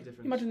 It doesn't make a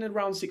difference. Imagine in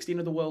round 16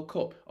 of the World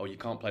Cup. Oh, you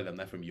can't play them.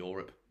 They're from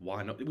Europe.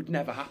 Why not? It would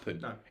never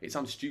happen. No. It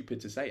sounds stupid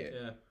to say it.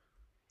 Yeah.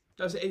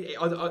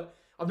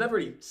 I've never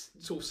really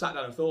sort of sat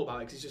down and thought about it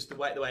because it's just the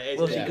way it is.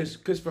 Well, isn't see, it?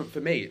 because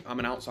for me, I'm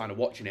an outsider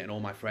watching it, and all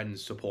my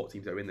friends support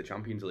teams that are in the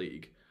Champions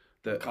League.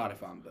 Cardiff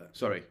fan, but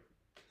Sorry,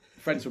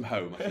 friends from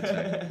home, I should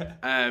say.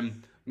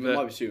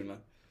 might be soon.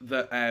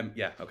 That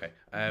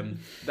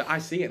I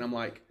see it, and I'm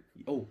like,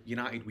 oh,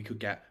 United, we could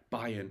get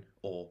Bayern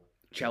or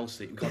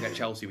Chelsea. We can't get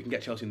Chelsea. We can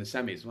get Chelsea in the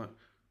semis. I'm like,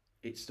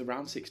 it's the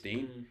round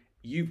 16.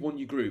 You've won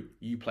your group.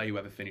 You play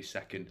whoever finished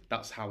second.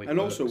 That's how it And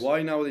works. also,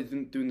 why now are they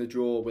doing the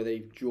draw where they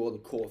draw the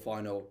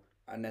quarter-final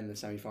and then the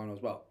semi-final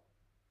as well?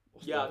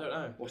 I don't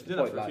know. What's They the did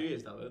that point, for a few like?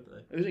 years now, didn't they?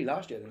 It was only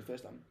last year, then, the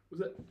first time.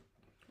 Was it?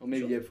 Or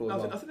maybe the year before No,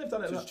 as I well. think they've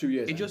done it. So it's 2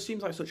 years It now. just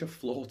seems like such a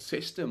flawed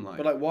system. Like,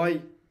 But like,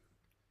 why?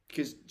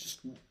 Because just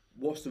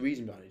what's the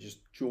reason behind it?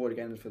 Just draw it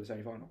again for the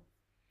semi-final.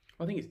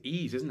 I think it's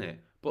ease, isn't it?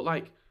 But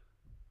like,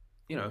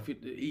 if you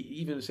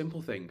even a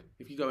simple thing,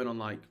 if you're going on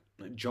like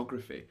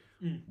geography,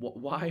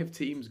 why have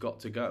teams got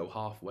to go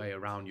halfway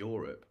around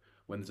Europe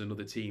when there's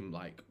another team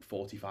like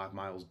 45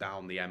 miles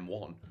down the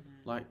M1?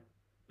 Like,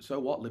 so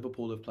what?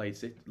 Liverpool have played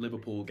City.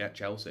 Liverpool get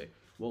Chelsea.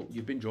 Well,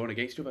 you've been drawn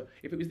against each other.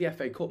 If it was the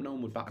FA Cup, no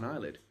one would bat an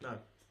eyelid. No.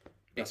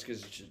 That's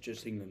because it's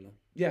just England, though.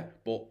 Yeah,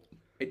 but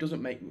it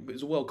doesn't make.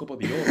 It's a World Cup of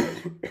the Euro.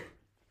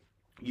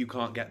 You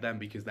can't get them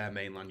because they're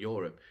mainland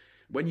Europe.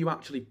 When you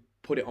actually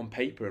put it on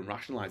paper and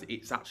rationalise it,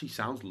 it actually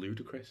sounds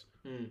ludicrous.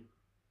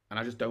 And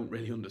I just don't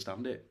really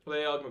understand it. Well,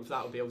 the argument for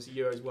that would be obviously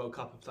Euros World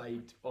Cup are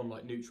played on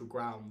like neutral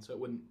ground, so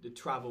the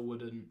travel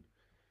wouldn't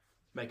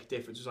make a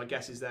difference, which I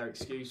guess is their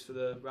excuse for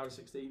the round of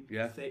 16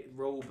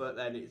 rule. But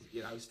then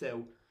it's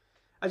still,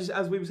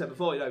 as we said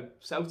before,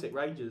 Celtic,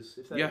 Rangers,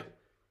 if they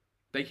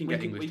they can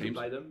get English we teams. can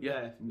play them.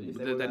 Yeah,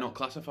 if they're not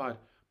classified,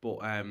 but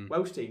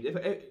Welsh teams,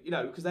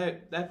 because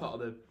they're part of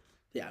the.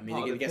 Yeah, I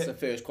mean, against the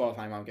first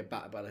qualifying round, get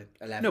battered by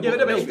 11. No,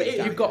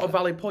 but you've got a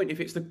valid point. If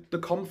it's the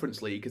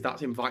Conference League, because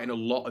that's inviting a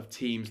lot of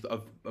teams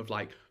of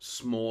like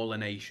smaller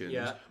nations.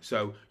 Yeah.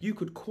 So you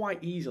could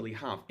quite easily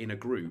have in a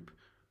group,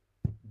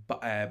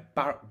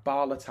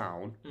 Bala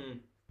Town,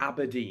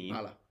 Aberdeen.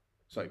 Bala.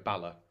 Sorry,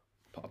 Bala.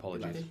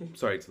 Apologies.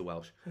 Sorry to the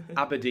Welsh.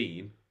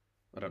 Aberdeen.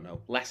 I don't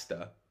know.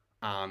 Leicester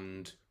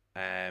and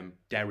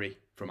Derry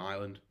from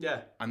Ireland.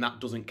 Yeah. And that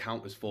doesn't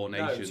count as 4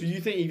 nations. So you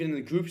think even in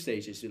the group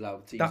stage it's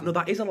allowed teams?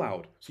 That is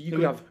allowed. So you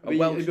could have a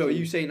Welsh. Welsh. Are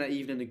you saying that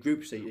even in the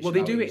group stage? Well,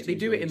 they do it. They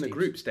do it in the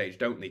group stage,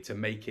 don't they, to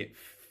make it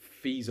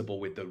feasible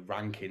with the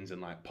rankings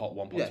and like pot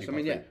 1, pot Yes, 2, I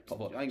mean, pot 3, yeah. pot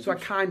 4. I think So I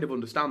it's- kind of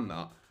understand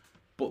that,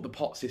 but the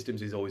pot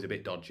systems is always a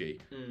bit dodgy.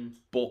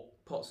 But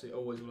Pots are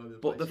always all over the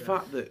but place. the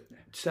fact that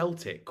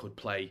Celtic could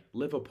play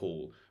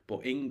Liverpool,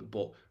 but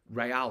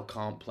Real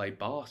can't play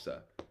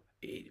Barca,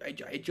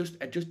 I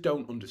just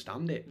don't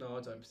understand it. No,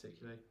 I don't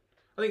particularly.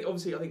 I think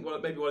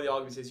maybe one of the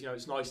arguments is,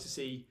 it's nice to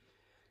see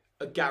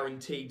a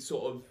guaranteed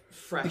sort of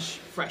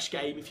fresh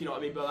game, if you know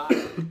what I mean by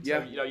that.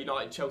 Yeah. So,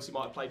 United, Chelsea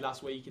might have played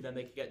last week and then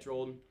they could get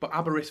drawn. But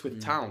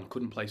Aberystwyth Town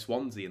couldn't play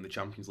Swansea in the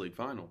Champions League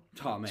final.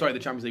 Oh, mate. Sorry, the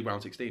Champions League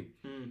round 16.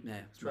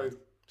 Yeah, True.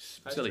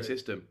 That's Silly true.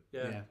 system.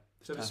 Yeah.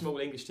 So if a Tough. small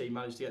English team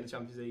managed to get in the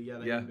Champions League, they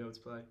wouldn't be able to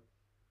play.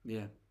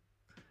 Yeah.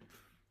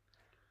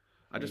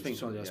 I just think.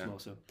 Swansea are Yeah. small,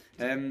 so.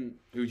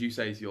 Who would you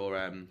say is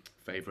your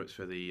favourites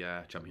for the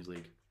Champions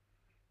League?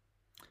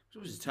 It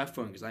was a tough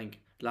one because I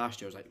think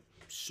last year I was like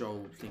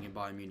so thinking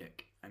Bayern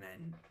Munich, and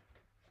then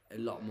a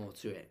lot more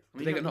to it. I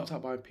Did they get knocked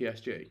out by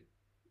PSG?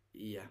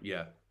 Yeah.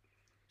 Yeah.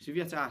 So if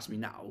you had to ask me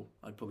now,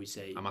 I'd probably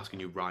say. I'm asking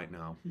you right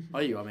now.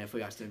 Are you? I mean, I thought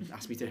you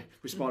asked me to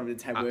respond within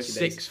 10 At working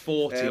days.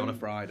 6:40 on a Um,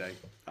 Friday,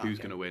 who's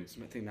Okay. going to win?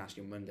 I think that's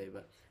on Monday,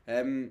 but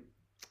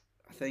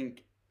I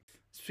think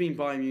it's between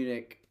Bayern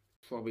Munich,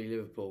 probably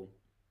Liverpool.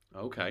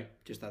 Okay.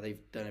 Just that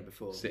they've done it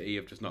before. City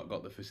have just not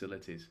got the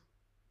facilities.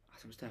 I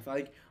think it's tough.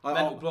 I think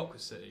Mental block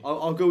with City.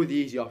 I'll go with the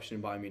easy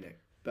option, Bayern Munich,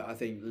 but I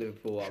think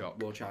Liverpool are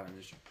Shock. more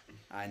challenged,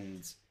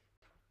 and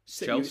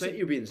City, Chelsea? City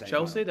will be in the same.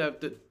 Chelsea, final.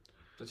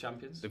 The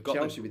champions. they've got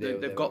Chelsea will be there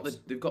they've or got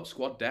thereabouts. they've got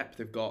squad depth.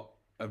 They've got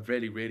a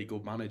really really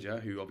good manager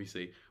who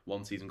obviously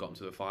one season got them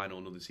to the final,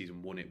 another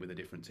season won it with a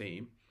different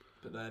team.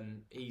 But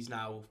then he's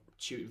now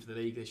shooting for the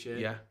league this year.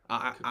 Yeah, Could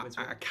I win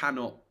to it.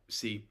 cannot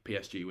see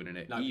PSG winning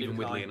it, No, even neither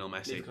with can I. Lionel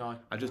Messi. Neither can I.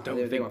 I just They're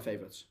don't think. my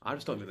favourites. I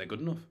just don't think they're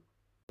good enough.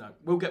 No,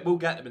 we'll get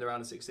them in the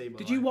round of 16. by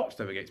Did the you way. watch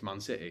them against Man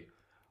City?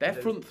 Their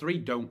did. front three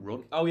don't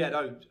run. Oh yeah,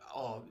 no.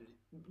 Oh,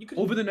 you could.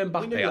 Other than we knew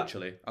Mbappe, that.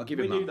 actually, I'll give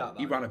We him knew that. that,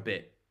 He though. ran a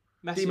bit.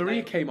 Messi, Di Maria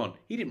mate. came on.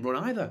 He didn't run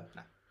either.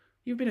 No.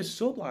 You've been a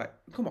sub, like,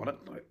 come on. I'm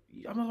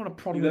not going to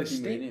prod You with a love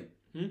Di Maria, stick. didn't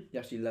you? Hmm? You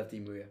actually love Di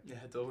Maria. Yeah,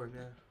 adore him.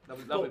 Yeah,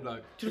 lovely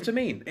bloke. Do you know what I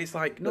mean? It's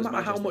like, no Does matter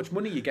how Manchester. much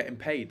money you're getting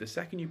paid, the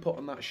second you put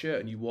on that shirt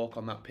and you walk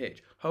on that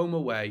pitch, home,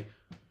 away,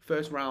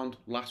 first round,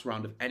 last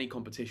round of any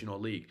competition or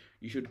league,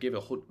 you should give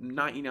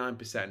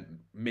 99%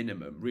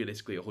 minimum,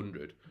 realistically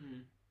 100.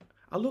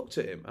 I looked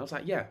at him. I was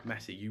like, yeah,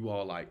 Messi, you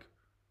are like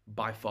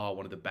by far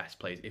one of the best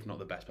players, if not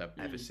the best player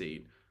I've ever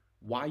seen.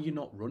 Why are you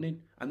not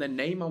running? And then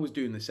Neymar was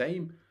doing the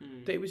same.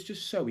 It was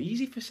just so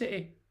easy for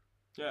City.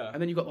 Yeah.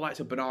 And then you've got the likes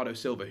of Bernardo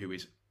Silva, who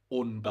is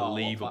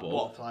unbelievable.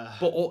 What a player.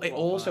 But it What a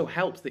also player.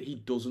 helps that he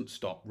doesn't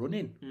stop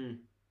running.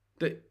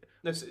 That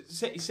No,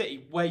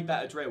 City way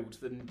better drilled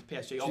than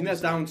PSG. I think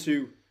that's obviously. down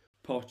to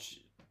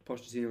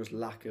Pochettino's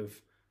lack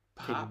of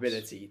Perhaps.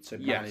 capability to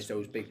Yes. manage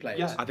those big players.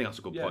 Yeah. I think that's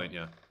a good Yeah. point.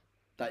 Yeah.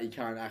 That he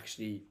can't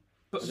actually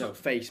But,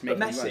 face but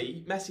making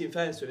run. Messi, in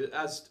fairness to it,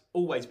 has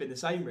always been the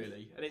same,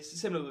 really. And it's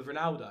similar with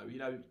Ronaldo. You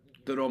know,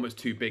 They're almost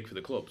too big for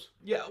the clubs.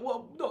 yeah.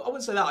 Well, no, I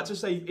wouldn't say that. I'd just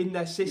say in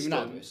their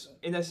systems,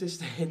 Ronaldo.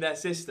 in their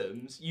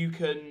systems, you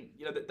can,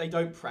 they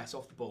don't press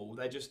off the ball.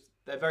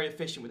 They're very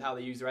efficient with how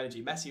they use their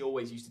energy. Messi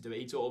always used to do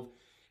it.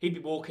 He'd be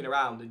walking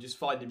around and just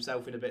find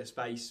himself in a bit of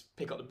space,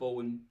 pick up the ball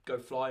and go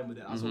flying with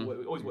it. That's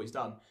always what he's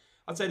done.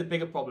 I'd say the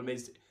bigger problem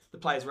is the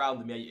players around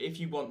them. Yeah, if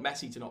you want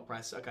Messi to not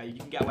press, okay, you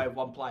can get away with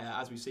one player,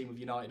 as we've seen with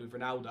United with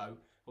Ronaldo.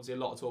 Obviously, a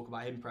lot of talk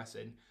about him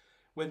pressing.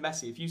 With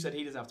Messi, if you said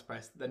he doesn't have to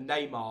press, then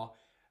Neymar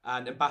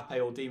and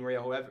Mbappe or Di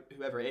Maria,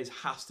 whoever it is,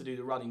 has to do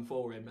the running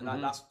for him,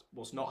 and that's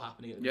what's not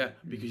happening. At the Yeah, minute.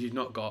 because you've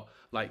not got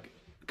like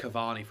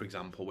Cavani, for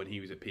example, when he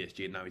was at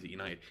PSG and now he's at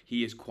United.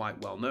 He is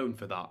quite well known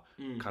for that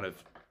kind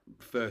of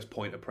first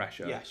point of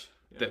pressure. Yes.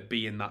 Yeah. That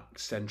being that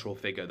central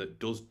figure that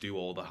does do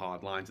all the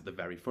hard lines at the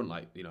very front,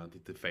 like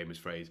the famous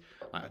phrase,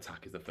 like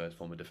attack is the first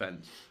form of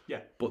defence.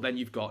 Yeah. But then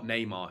you've got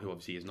Neymar, who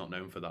obviously is not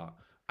known for that,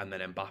 and then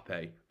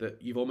Mbappe.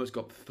 That you've almost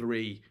got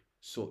three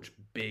such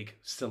big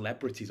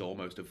celebrities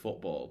almost of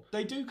football.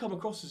 They do come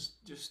across as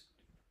just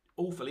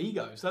awful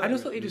egos. I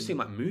just thought they just seem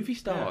like movie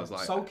stars,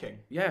 like sulking.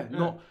 Yeah,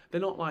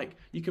 they're not like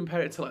you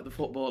compare it to like the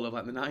football of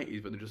like the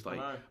 90s, but they're just like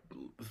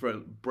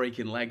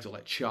breaking legs, or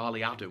like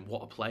Charlie Adam.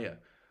 What a player!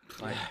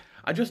 Like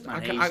I just kind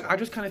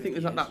of think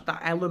there's that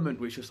element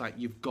which just like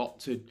you've got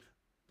to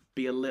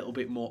be a little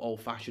bit more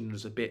old fashioned,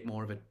 as a bit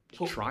more of a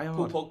tryhard.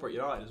 Paul Pogba at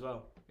United as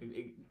well.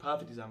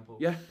 Perfect example.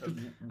 Yeah, I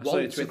saw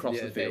it waltz Twitter across the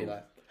the other day, field.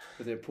 like,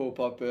 with the Paul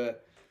Pogba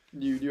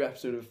new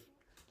episode of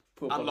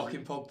Paul Pogba.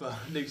 Unlocking Pogba,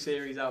 new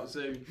series out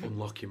soon.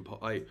 Unlocking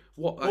pot. Like,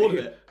 what? All of who,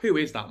 it. who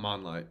is that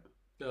man? Like,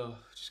 Oh,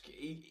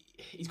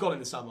 he's gone in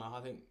the summer,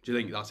 I think. do you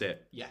think that's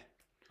it? Yeah,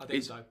 I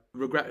think so.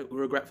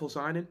 Regretful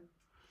signing?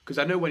 Because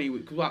I know when he,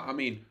 because I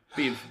mean,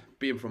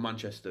 being from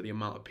Manchester, the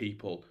amount of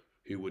people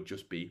who would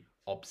just be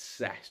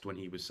obsessed when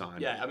he was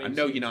signed. Yeah, I mean,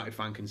 no United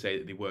fan can say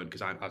that they weren't,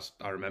 because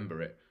I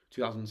remember it.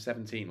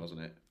 2017,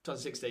 wasn't it?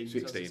 2016.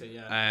 16.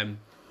 Yeah.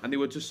 And they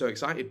were just so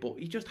excited, but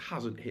he just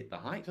hasn't hit the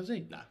heights, has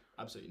he? No,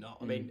 absolutely not.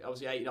 I mean,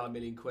 obviously 89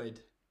 million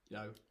quid.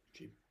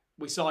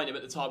 we signed him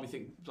at the time. We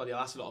think, bloody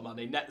hell, that's a lot of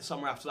money. The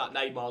summer after that,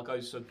 Neymar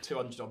goes for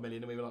 200 odd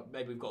million, and we were like,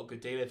 maybe we've got a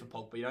good deal here for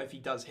Pogba. You know, if he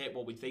does hit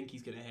what we think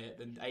he's going to hit,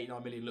 then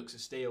 89 million looks a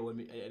steal,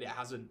 and it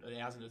hasn't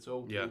at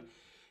all. Yeah.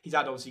 He's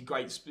had obviously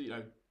great,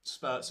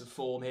 spurts of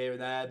form here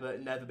and there,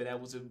 but never been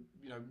able to,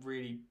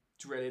 really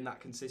drill in that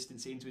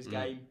consistency into his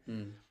game.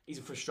 He's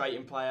a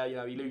frustrating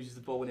player. He loses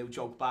the ball and he'll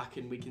jog back,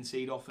 and we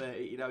concede off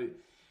it.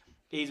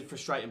 He's a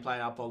frustrating player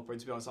now, Pogba. And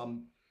to be honest,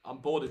 I'm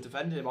bored of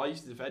defending him. I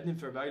used to defend him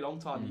for a very long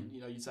time.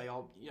 You'd say,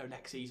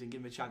 next season,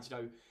 give him a chance.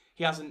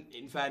 He hasn't,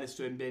 in fairness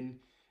to him, been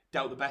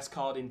dealt the best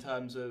card in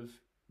terms of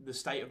the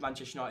state of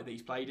Manchester United that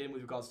he's played in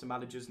with regards to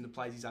managers and the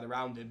players he's had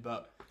around him.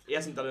 But he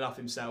hasn't done enough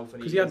himself.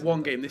 Because he had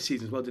one game this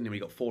season as well, didn't he? Where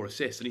he got 4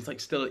 assists, and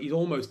he's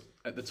almost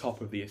at the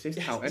top of the assist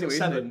count. Anyway, he's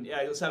got 7.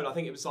 Yeah, he got 7. I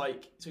think it was so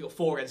he got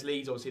 4 against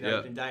Leeds, obviously, in the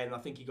opening day, and I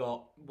think he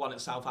got 1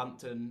 at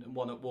Southampton and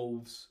 1 at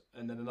Wolves,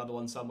 and then another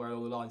one somewhere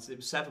along the lines. So it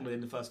was 7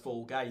 within the first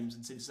 4 games,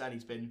 and since then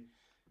he's been.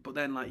 But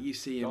then, you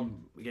see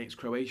him against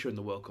Croatia in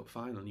the World Cup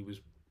final, and he was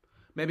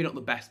maybe not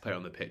the best player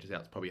on the pitch.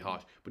 That's probably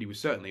harsh, but he was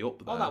certainly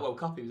up there. On that World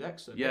Cup, he was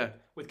excellent. Yeah.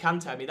 With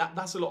Kante, I mean,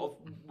 that's a lot of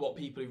what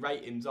people who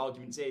rate him's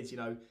arguments is.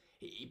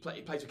 He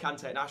plays with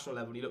Kante at national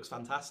level, and he looks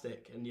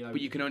fantastic. And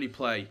but you can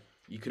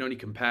only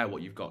compare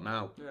what you've got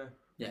now. Yeah.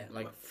 Yeah,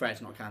 like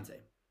Fred's not Kante.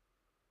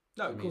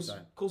 No, of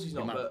course he's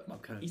not. But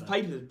he's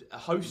played with a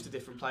host of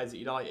different players at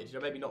United.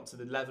 Maybe not to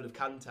the level of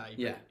Kante.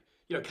 Yeah.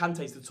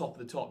 Kante's the top of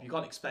the top. You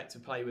can't expect to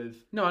play with.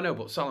 No, I know,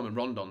 but Salomon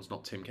Rondon's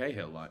not Tim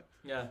Cahill.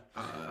 Yeah.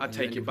 I'd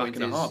take him back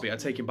in a heartbeat. I'd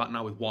take him back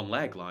now with one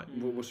leg. My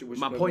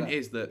point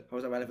is that how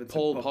is that relevant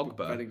Paul to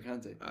Pogba Fred and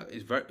Kante?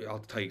 is very. I'll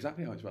tell you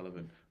exactly how it's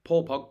relevant.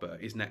 Paul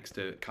Pogba is next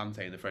to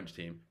Kante in the French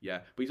team, yeah,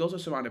 but he's also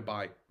surrounded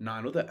by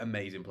 9 other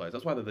amazing players.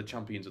 That's why they're the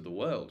champions of the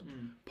world.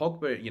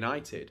 Pogba at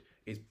United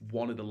is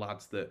one of the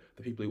lads that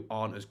the people who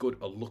aren't as good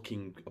are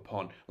looking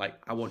upon.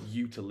 I want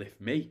you to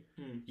lift me.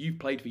 You've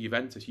played for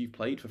Juventus. You've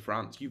played for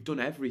France. You've done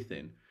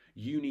everything.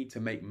 You need to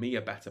make me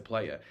a better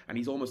player. And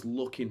he's almost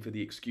looking for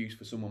the excuse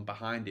for someone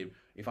behind him.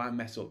 If I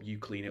mess up, you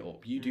clean it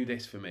up. You do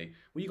this for me.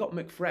 Well, you got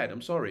McFred.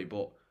 I'm sorry,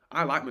 but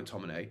I like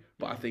McTominay.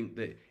 But I think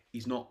that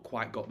he's not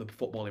quite got the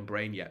footballing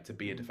brain yet to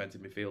be a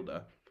defensive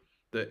midfielder.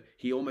 That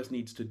he almost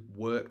needs to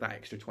work that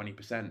extra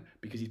 20%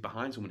 because he's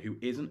behind someone who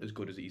isn't as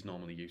good as he's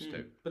normally used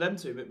to. But them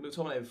two,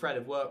 McTominay and Fred,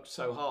 have worked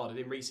so hard and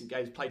in recent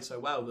games played so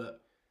well that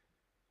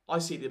I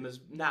see them as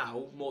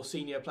now more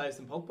senior players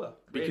than Pogba.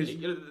 Really.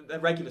 Because they're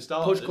regular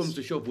starters. Push comes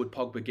to shove, would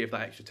Pogba give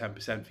that extra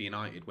 10% for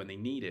United when they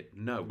need it?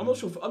 No. I'm not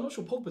sure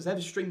Pogba's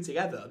ever stringed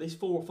together these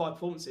 4 or 5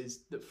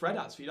 performances that Fred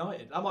has for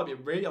United. That might be a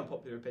really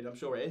unpopular opinion. I'm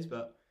sure it is,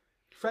 but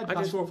Fred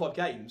has 4 or 5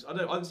 games. I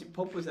don't see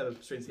Pogba's ever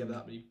stringed together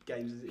that many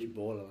games.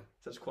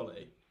 Such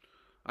quality.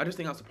 I just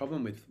think that's the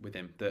problem with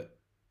him, that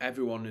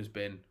everyone has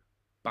been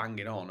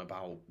banging on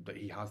about that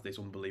he has this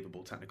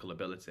unbelievable technical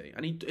ability,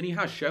 and he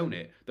has shown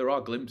it. There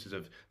are glimpses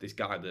of this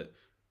guy that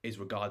is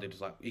regarded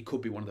as he could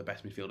be one of the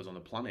best midfielders on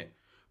the planet.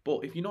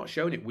 But if you're not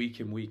showing it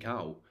week in, week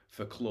out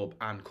for club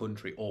and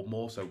country, or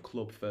more so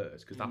club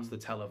first, because that's the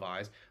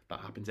televised, that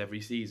happens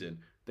every season,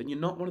 then you're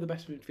not one of the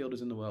best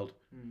midfielders in the world.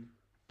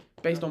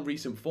 Based on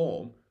recent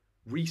form,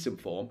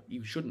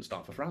 you shouldn't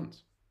start for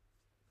France.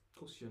 Of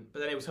course you shouldn't. But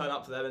then he will turn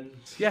up for them and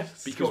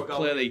because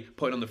clearly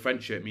putting on the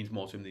French shirt means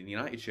more to him than the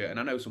United shirt, and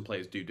I know some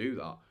players do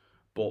that,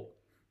 but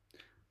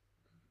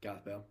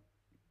Gareth Bale.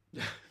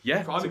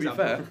 Yeah, to be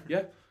fair,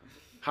 yeah.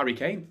 Harry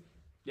Kane.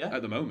 Yeah.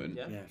 At the moment.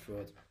 Yeah,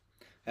 fraud.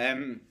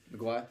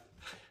 Maguire.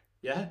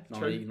 Yeah,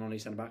 true.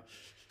 Non-league centre back.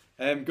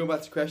 Going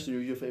back to the question,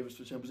 who are your favourites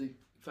for Champions League?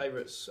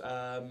 Favourites.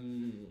 I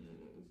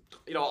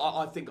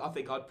think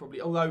I'd probably.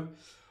 Although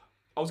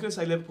I was going to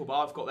say Liverpool, but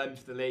I've got them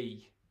for the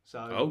league. So.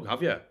 Oh,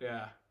 have you?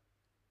 Yeah.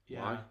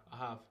 Yeah, why? I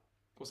have.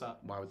 What's that?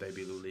 Why would they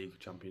be the league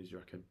champions, do you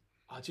reckon?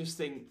 I just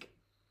think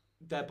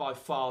they're by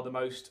far the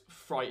most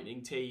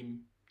frightening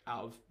team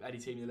out of any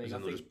team in the league. I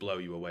think they'll just blow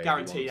you away.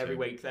 Guaranteed every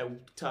week they'll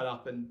turn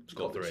up and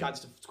score got a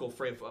chance to score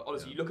 3 or 4.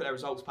 Honestly, you look at their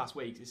results past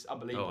weeks, it's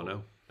unbelievable. Oh, I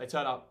know. They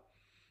turn up.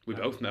 We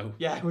both know.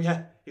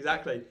 Yeah,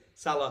 exactly.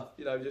 Salah,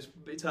 just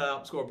turn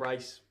up, score a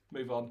brace,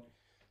 move on,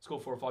 score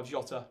 4 or 5.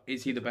 Jota.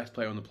 Is he the best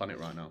player on the planet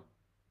right now?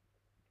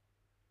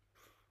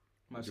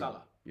 Mo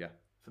Salah? Yeah.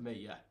 For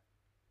me, yeah.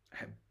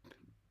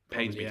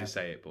 Pains me to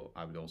say it, but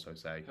I would also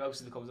say. Who else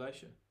in the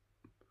conversation?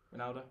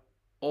 Ronaldo?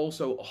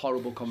 Also a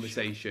horrible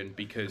conversation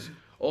because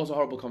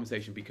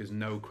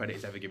no credit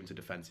is ever given to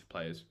defensive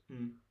players.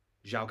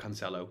 João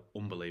Cancelo,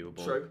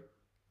 unbelievable. True.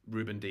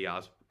 Ruben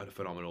Diaz,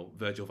 phenomenal.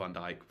 Virgil van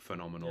Dijk,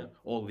 phenomenal. Yeah.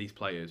 All of these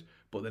players,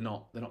 but they're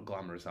not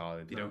glamorous, are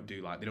they?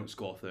 They don't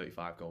score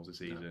 35 goals a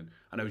season. No.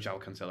 I know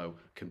João Cancelo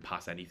can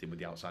pass anything with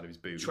the outside of his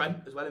boot. Trent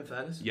as well, in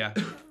fairness. Yeah.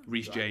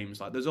 Reece James,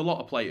 there's a lot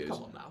of players.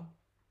 Come on now.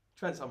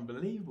 Trent's an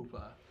unbelievable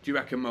player. Do you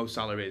reckon Mo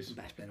Salah is?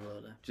 Best player in the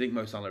world. Do you think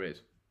Mo Salah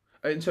is?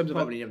 In terms of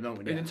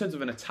in terms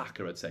of an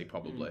attacker, I'd say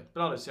probably.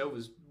 Bernardo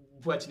Silva's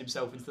wedging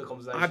himself into the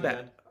conversation. I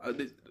bet.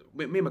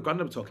 Me and my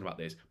granddad were talking about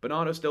this.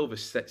 Bernardo Silva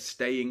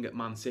staying at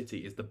Man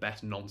City is the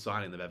best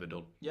non-signing they've ever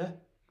done. Yeah,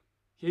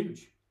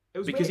 huge. It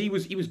was because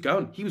weird. he was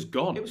gone. He was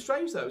gone. It was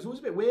strange though. It was always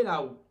a bit weird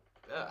how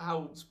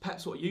how Pep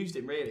sort of used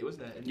him, really,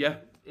 wasn't it? Yeah.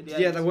 In the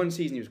end. Yeah, that one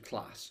season he was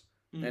class.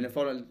 And the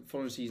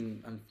following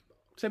season, and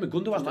Same with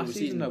Gundogan Just last over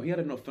season, season. though. He had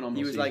enough phenomenal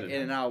he was season. like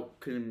in and out,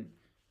 couldn't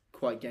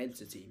quite get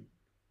into the team.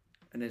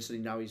 And then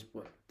suddenly now he's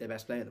their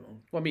best player at the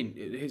moment. Well, I mean,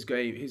 his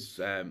game,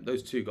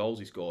 those 2 goals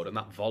he scored and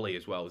that volley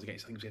as well was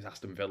against, I think it was against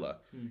Aston Villa.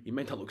 He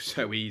made that look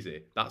so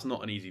easy. That's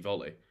not an easy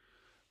volley.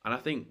 And I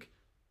think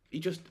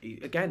he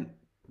again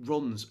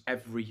runs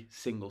every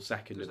single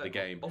second Just of the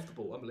game. Off the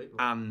ball, unbelievable.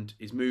 And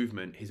his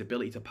movement, his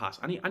ability to pass,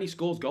 and he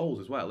scores goals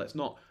as well. Let's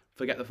not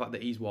forget the fact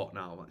that he's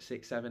like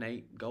 6, 7,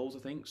 8 goals, I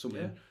think,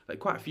 something like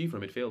quite a few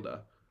from a midfielder.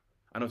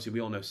 And obviously,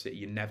 we all know City,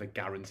 you're never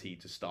guaranteed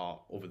to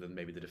start, other than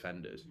maybe the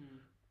defenders.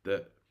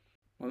 That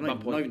Well,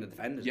 not even the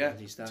defenders. Yeah,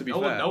 He to be no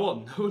fair,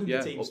 one in yeah.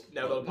 the team's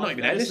not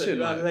even Edison.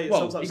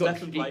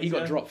 He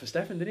got dropped for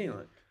Stefan, didn't he?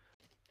 Like,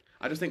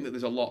 I just think that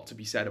there's a lot to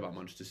be said about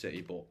Manchester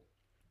City, but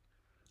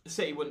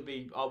City wouldn't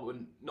be. I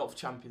wouldn't. Not for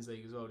Champions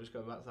League as well. Just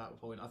going back to that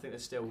point, I think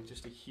there's still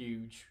just a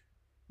huge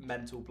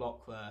mental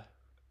block there,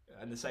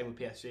 and the same with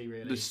PSG.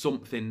 Really, there's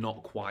something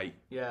not quite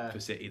yeah. for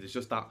City. There's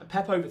just that. And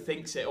Pep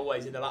overthinks it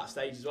always in the last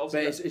stages. But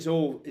it's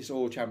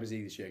all Champions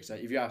League this year. Because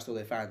if you asked all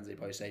their fans, they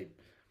probably say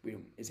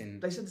it's in.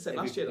 They said the same if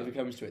last year. If Though. it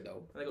comes to it,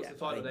 though, And they got to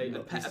the I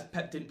final. think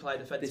Pep didn't play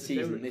defensive. this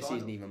season. This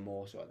season even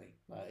more so. I think.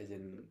 As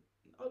in,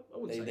 I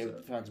wouldn't say so.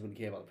 the fans wouldn't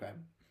care about the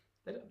Prem.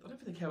 I don't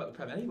think they care about the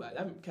Prem anyway. They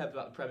haven't cared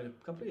about the Prem in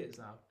a couple of years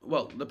now.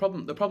 Well, the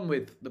problem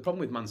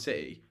with Man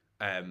City,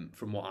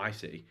 from what I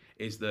see,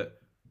 is that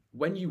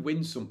when you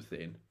win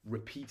something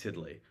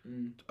repeatedly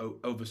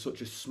over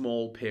such a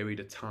small period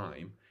of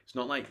time, it's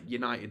not like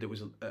United that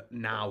was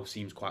now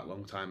seems quite a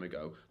long time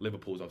ago.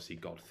 Liverpool's obviously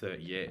got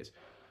 30 years.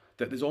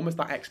 That there's almost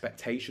that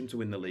expectation to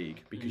win the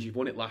league because you've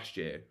won it last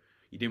year,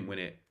 you didn't win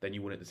it, then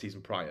you won it the season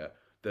prior.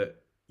 That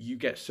you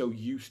get so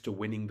used to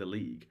winning the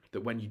league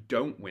that when you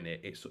don't win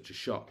it, it's such a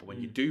shock. But when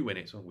you do win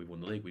it, it's we've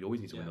won the league. We always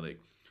need to win the league.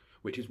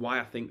 Which is why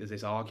I think there's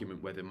this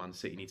argument whether Man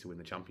City need to win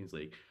the Champions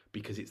League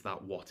because it's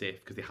that what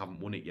if, because they haven't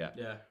won it yet.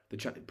 Yeah. The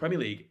Premier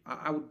League,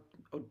 I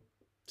would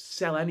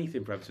sell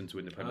anything for Everton to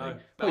win the Premier League.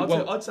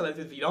 But I'd sell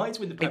anything for United to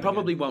win the Premier League. It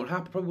probably won't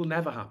happen. Probably will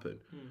never happen.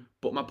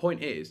 But my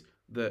point is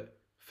that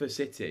for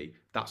City,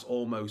 that's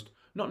almost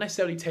not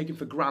necessarily taken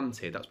for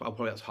granted.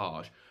 That's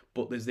harsh.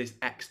 But there's this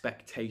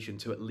expectation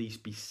to at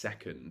least be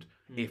second,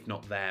 if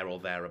not there or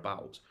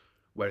thereabouts.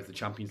 Whereas the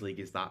Champions League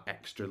is that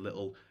extra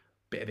little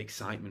bit of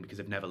excitement because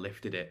they've never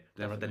lifted it.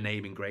 They've never had their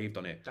name engraved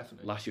on it.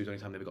 Definitely. Last year was the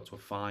only time they ever got to a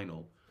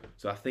final.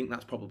 So I think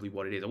that's probably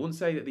what it is. I wouldn't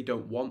say that they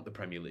don't want the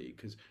Premier League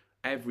because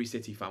every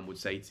City fan would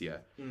say to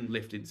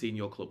you, seeing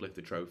your club lift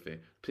the trophy,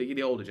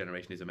 particularly the older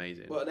generation, is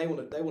amazing. Well, they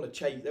want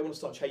to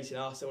start chasing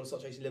us. They want to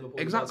start chasing Liverpool.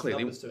 Exactly. To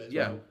it as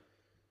well.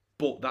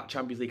 But that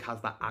Champions League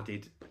has that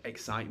added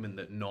excitement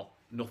that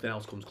nothing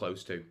else comes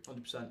close to.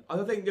 100%.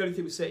 I think the only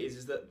thing with City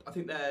is that I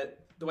think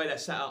the way they're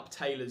set up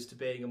tailors to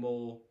being a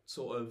more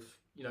sort of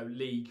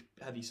league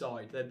heavy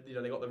side.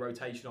 They got the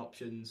rotation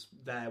options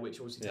there, which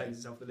obviously tailors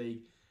itself to the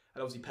league,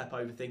 and obviously Pep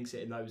overthinks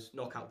it in those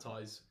knockout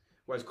ties.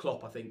 Whereas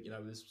Klopp, I think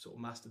has sort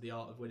of mastered the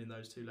art of winning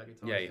those 2-legged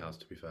ties. Yeah, he has,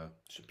 to be fair.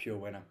 Just a pure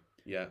winner.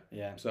 Yeah.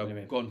 Yeah. So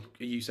go on.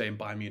 Are you saying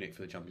Bayern Munich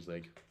for the Champions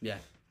League? Yeah.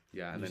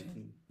 Yeah, and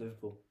then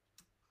Liverpool.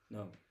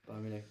 No,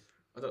 Bayern Munich.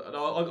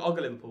 I'll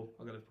go Liverpool.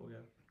 I'll go Liverpool.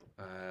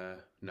 Yeah.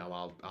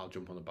 No, I'll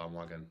jump on the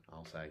bandwagon.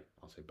 I'll say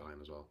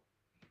Bayern as well.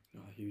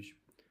 Oh, huge.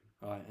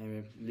 All right,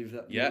 anyway, leave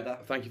that. Yeah, leave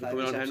that. thank you for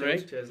coming on,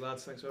 Henry. Cheers,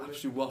 lads. Thanks very much.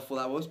 Absolute waffle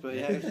that was, but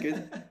yeah, it was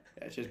good.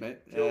 Yeah, cheers, mate.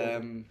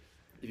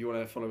 If you want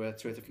to follow a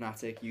Twitter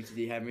fanatic,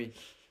 UTD Henry,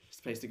 it's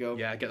the place to go.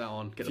 Yeah, get that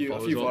on. Get a few the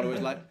followers on.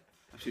 followers, like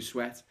absolute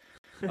sweat.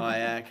 All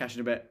right, catch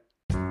you in a bit.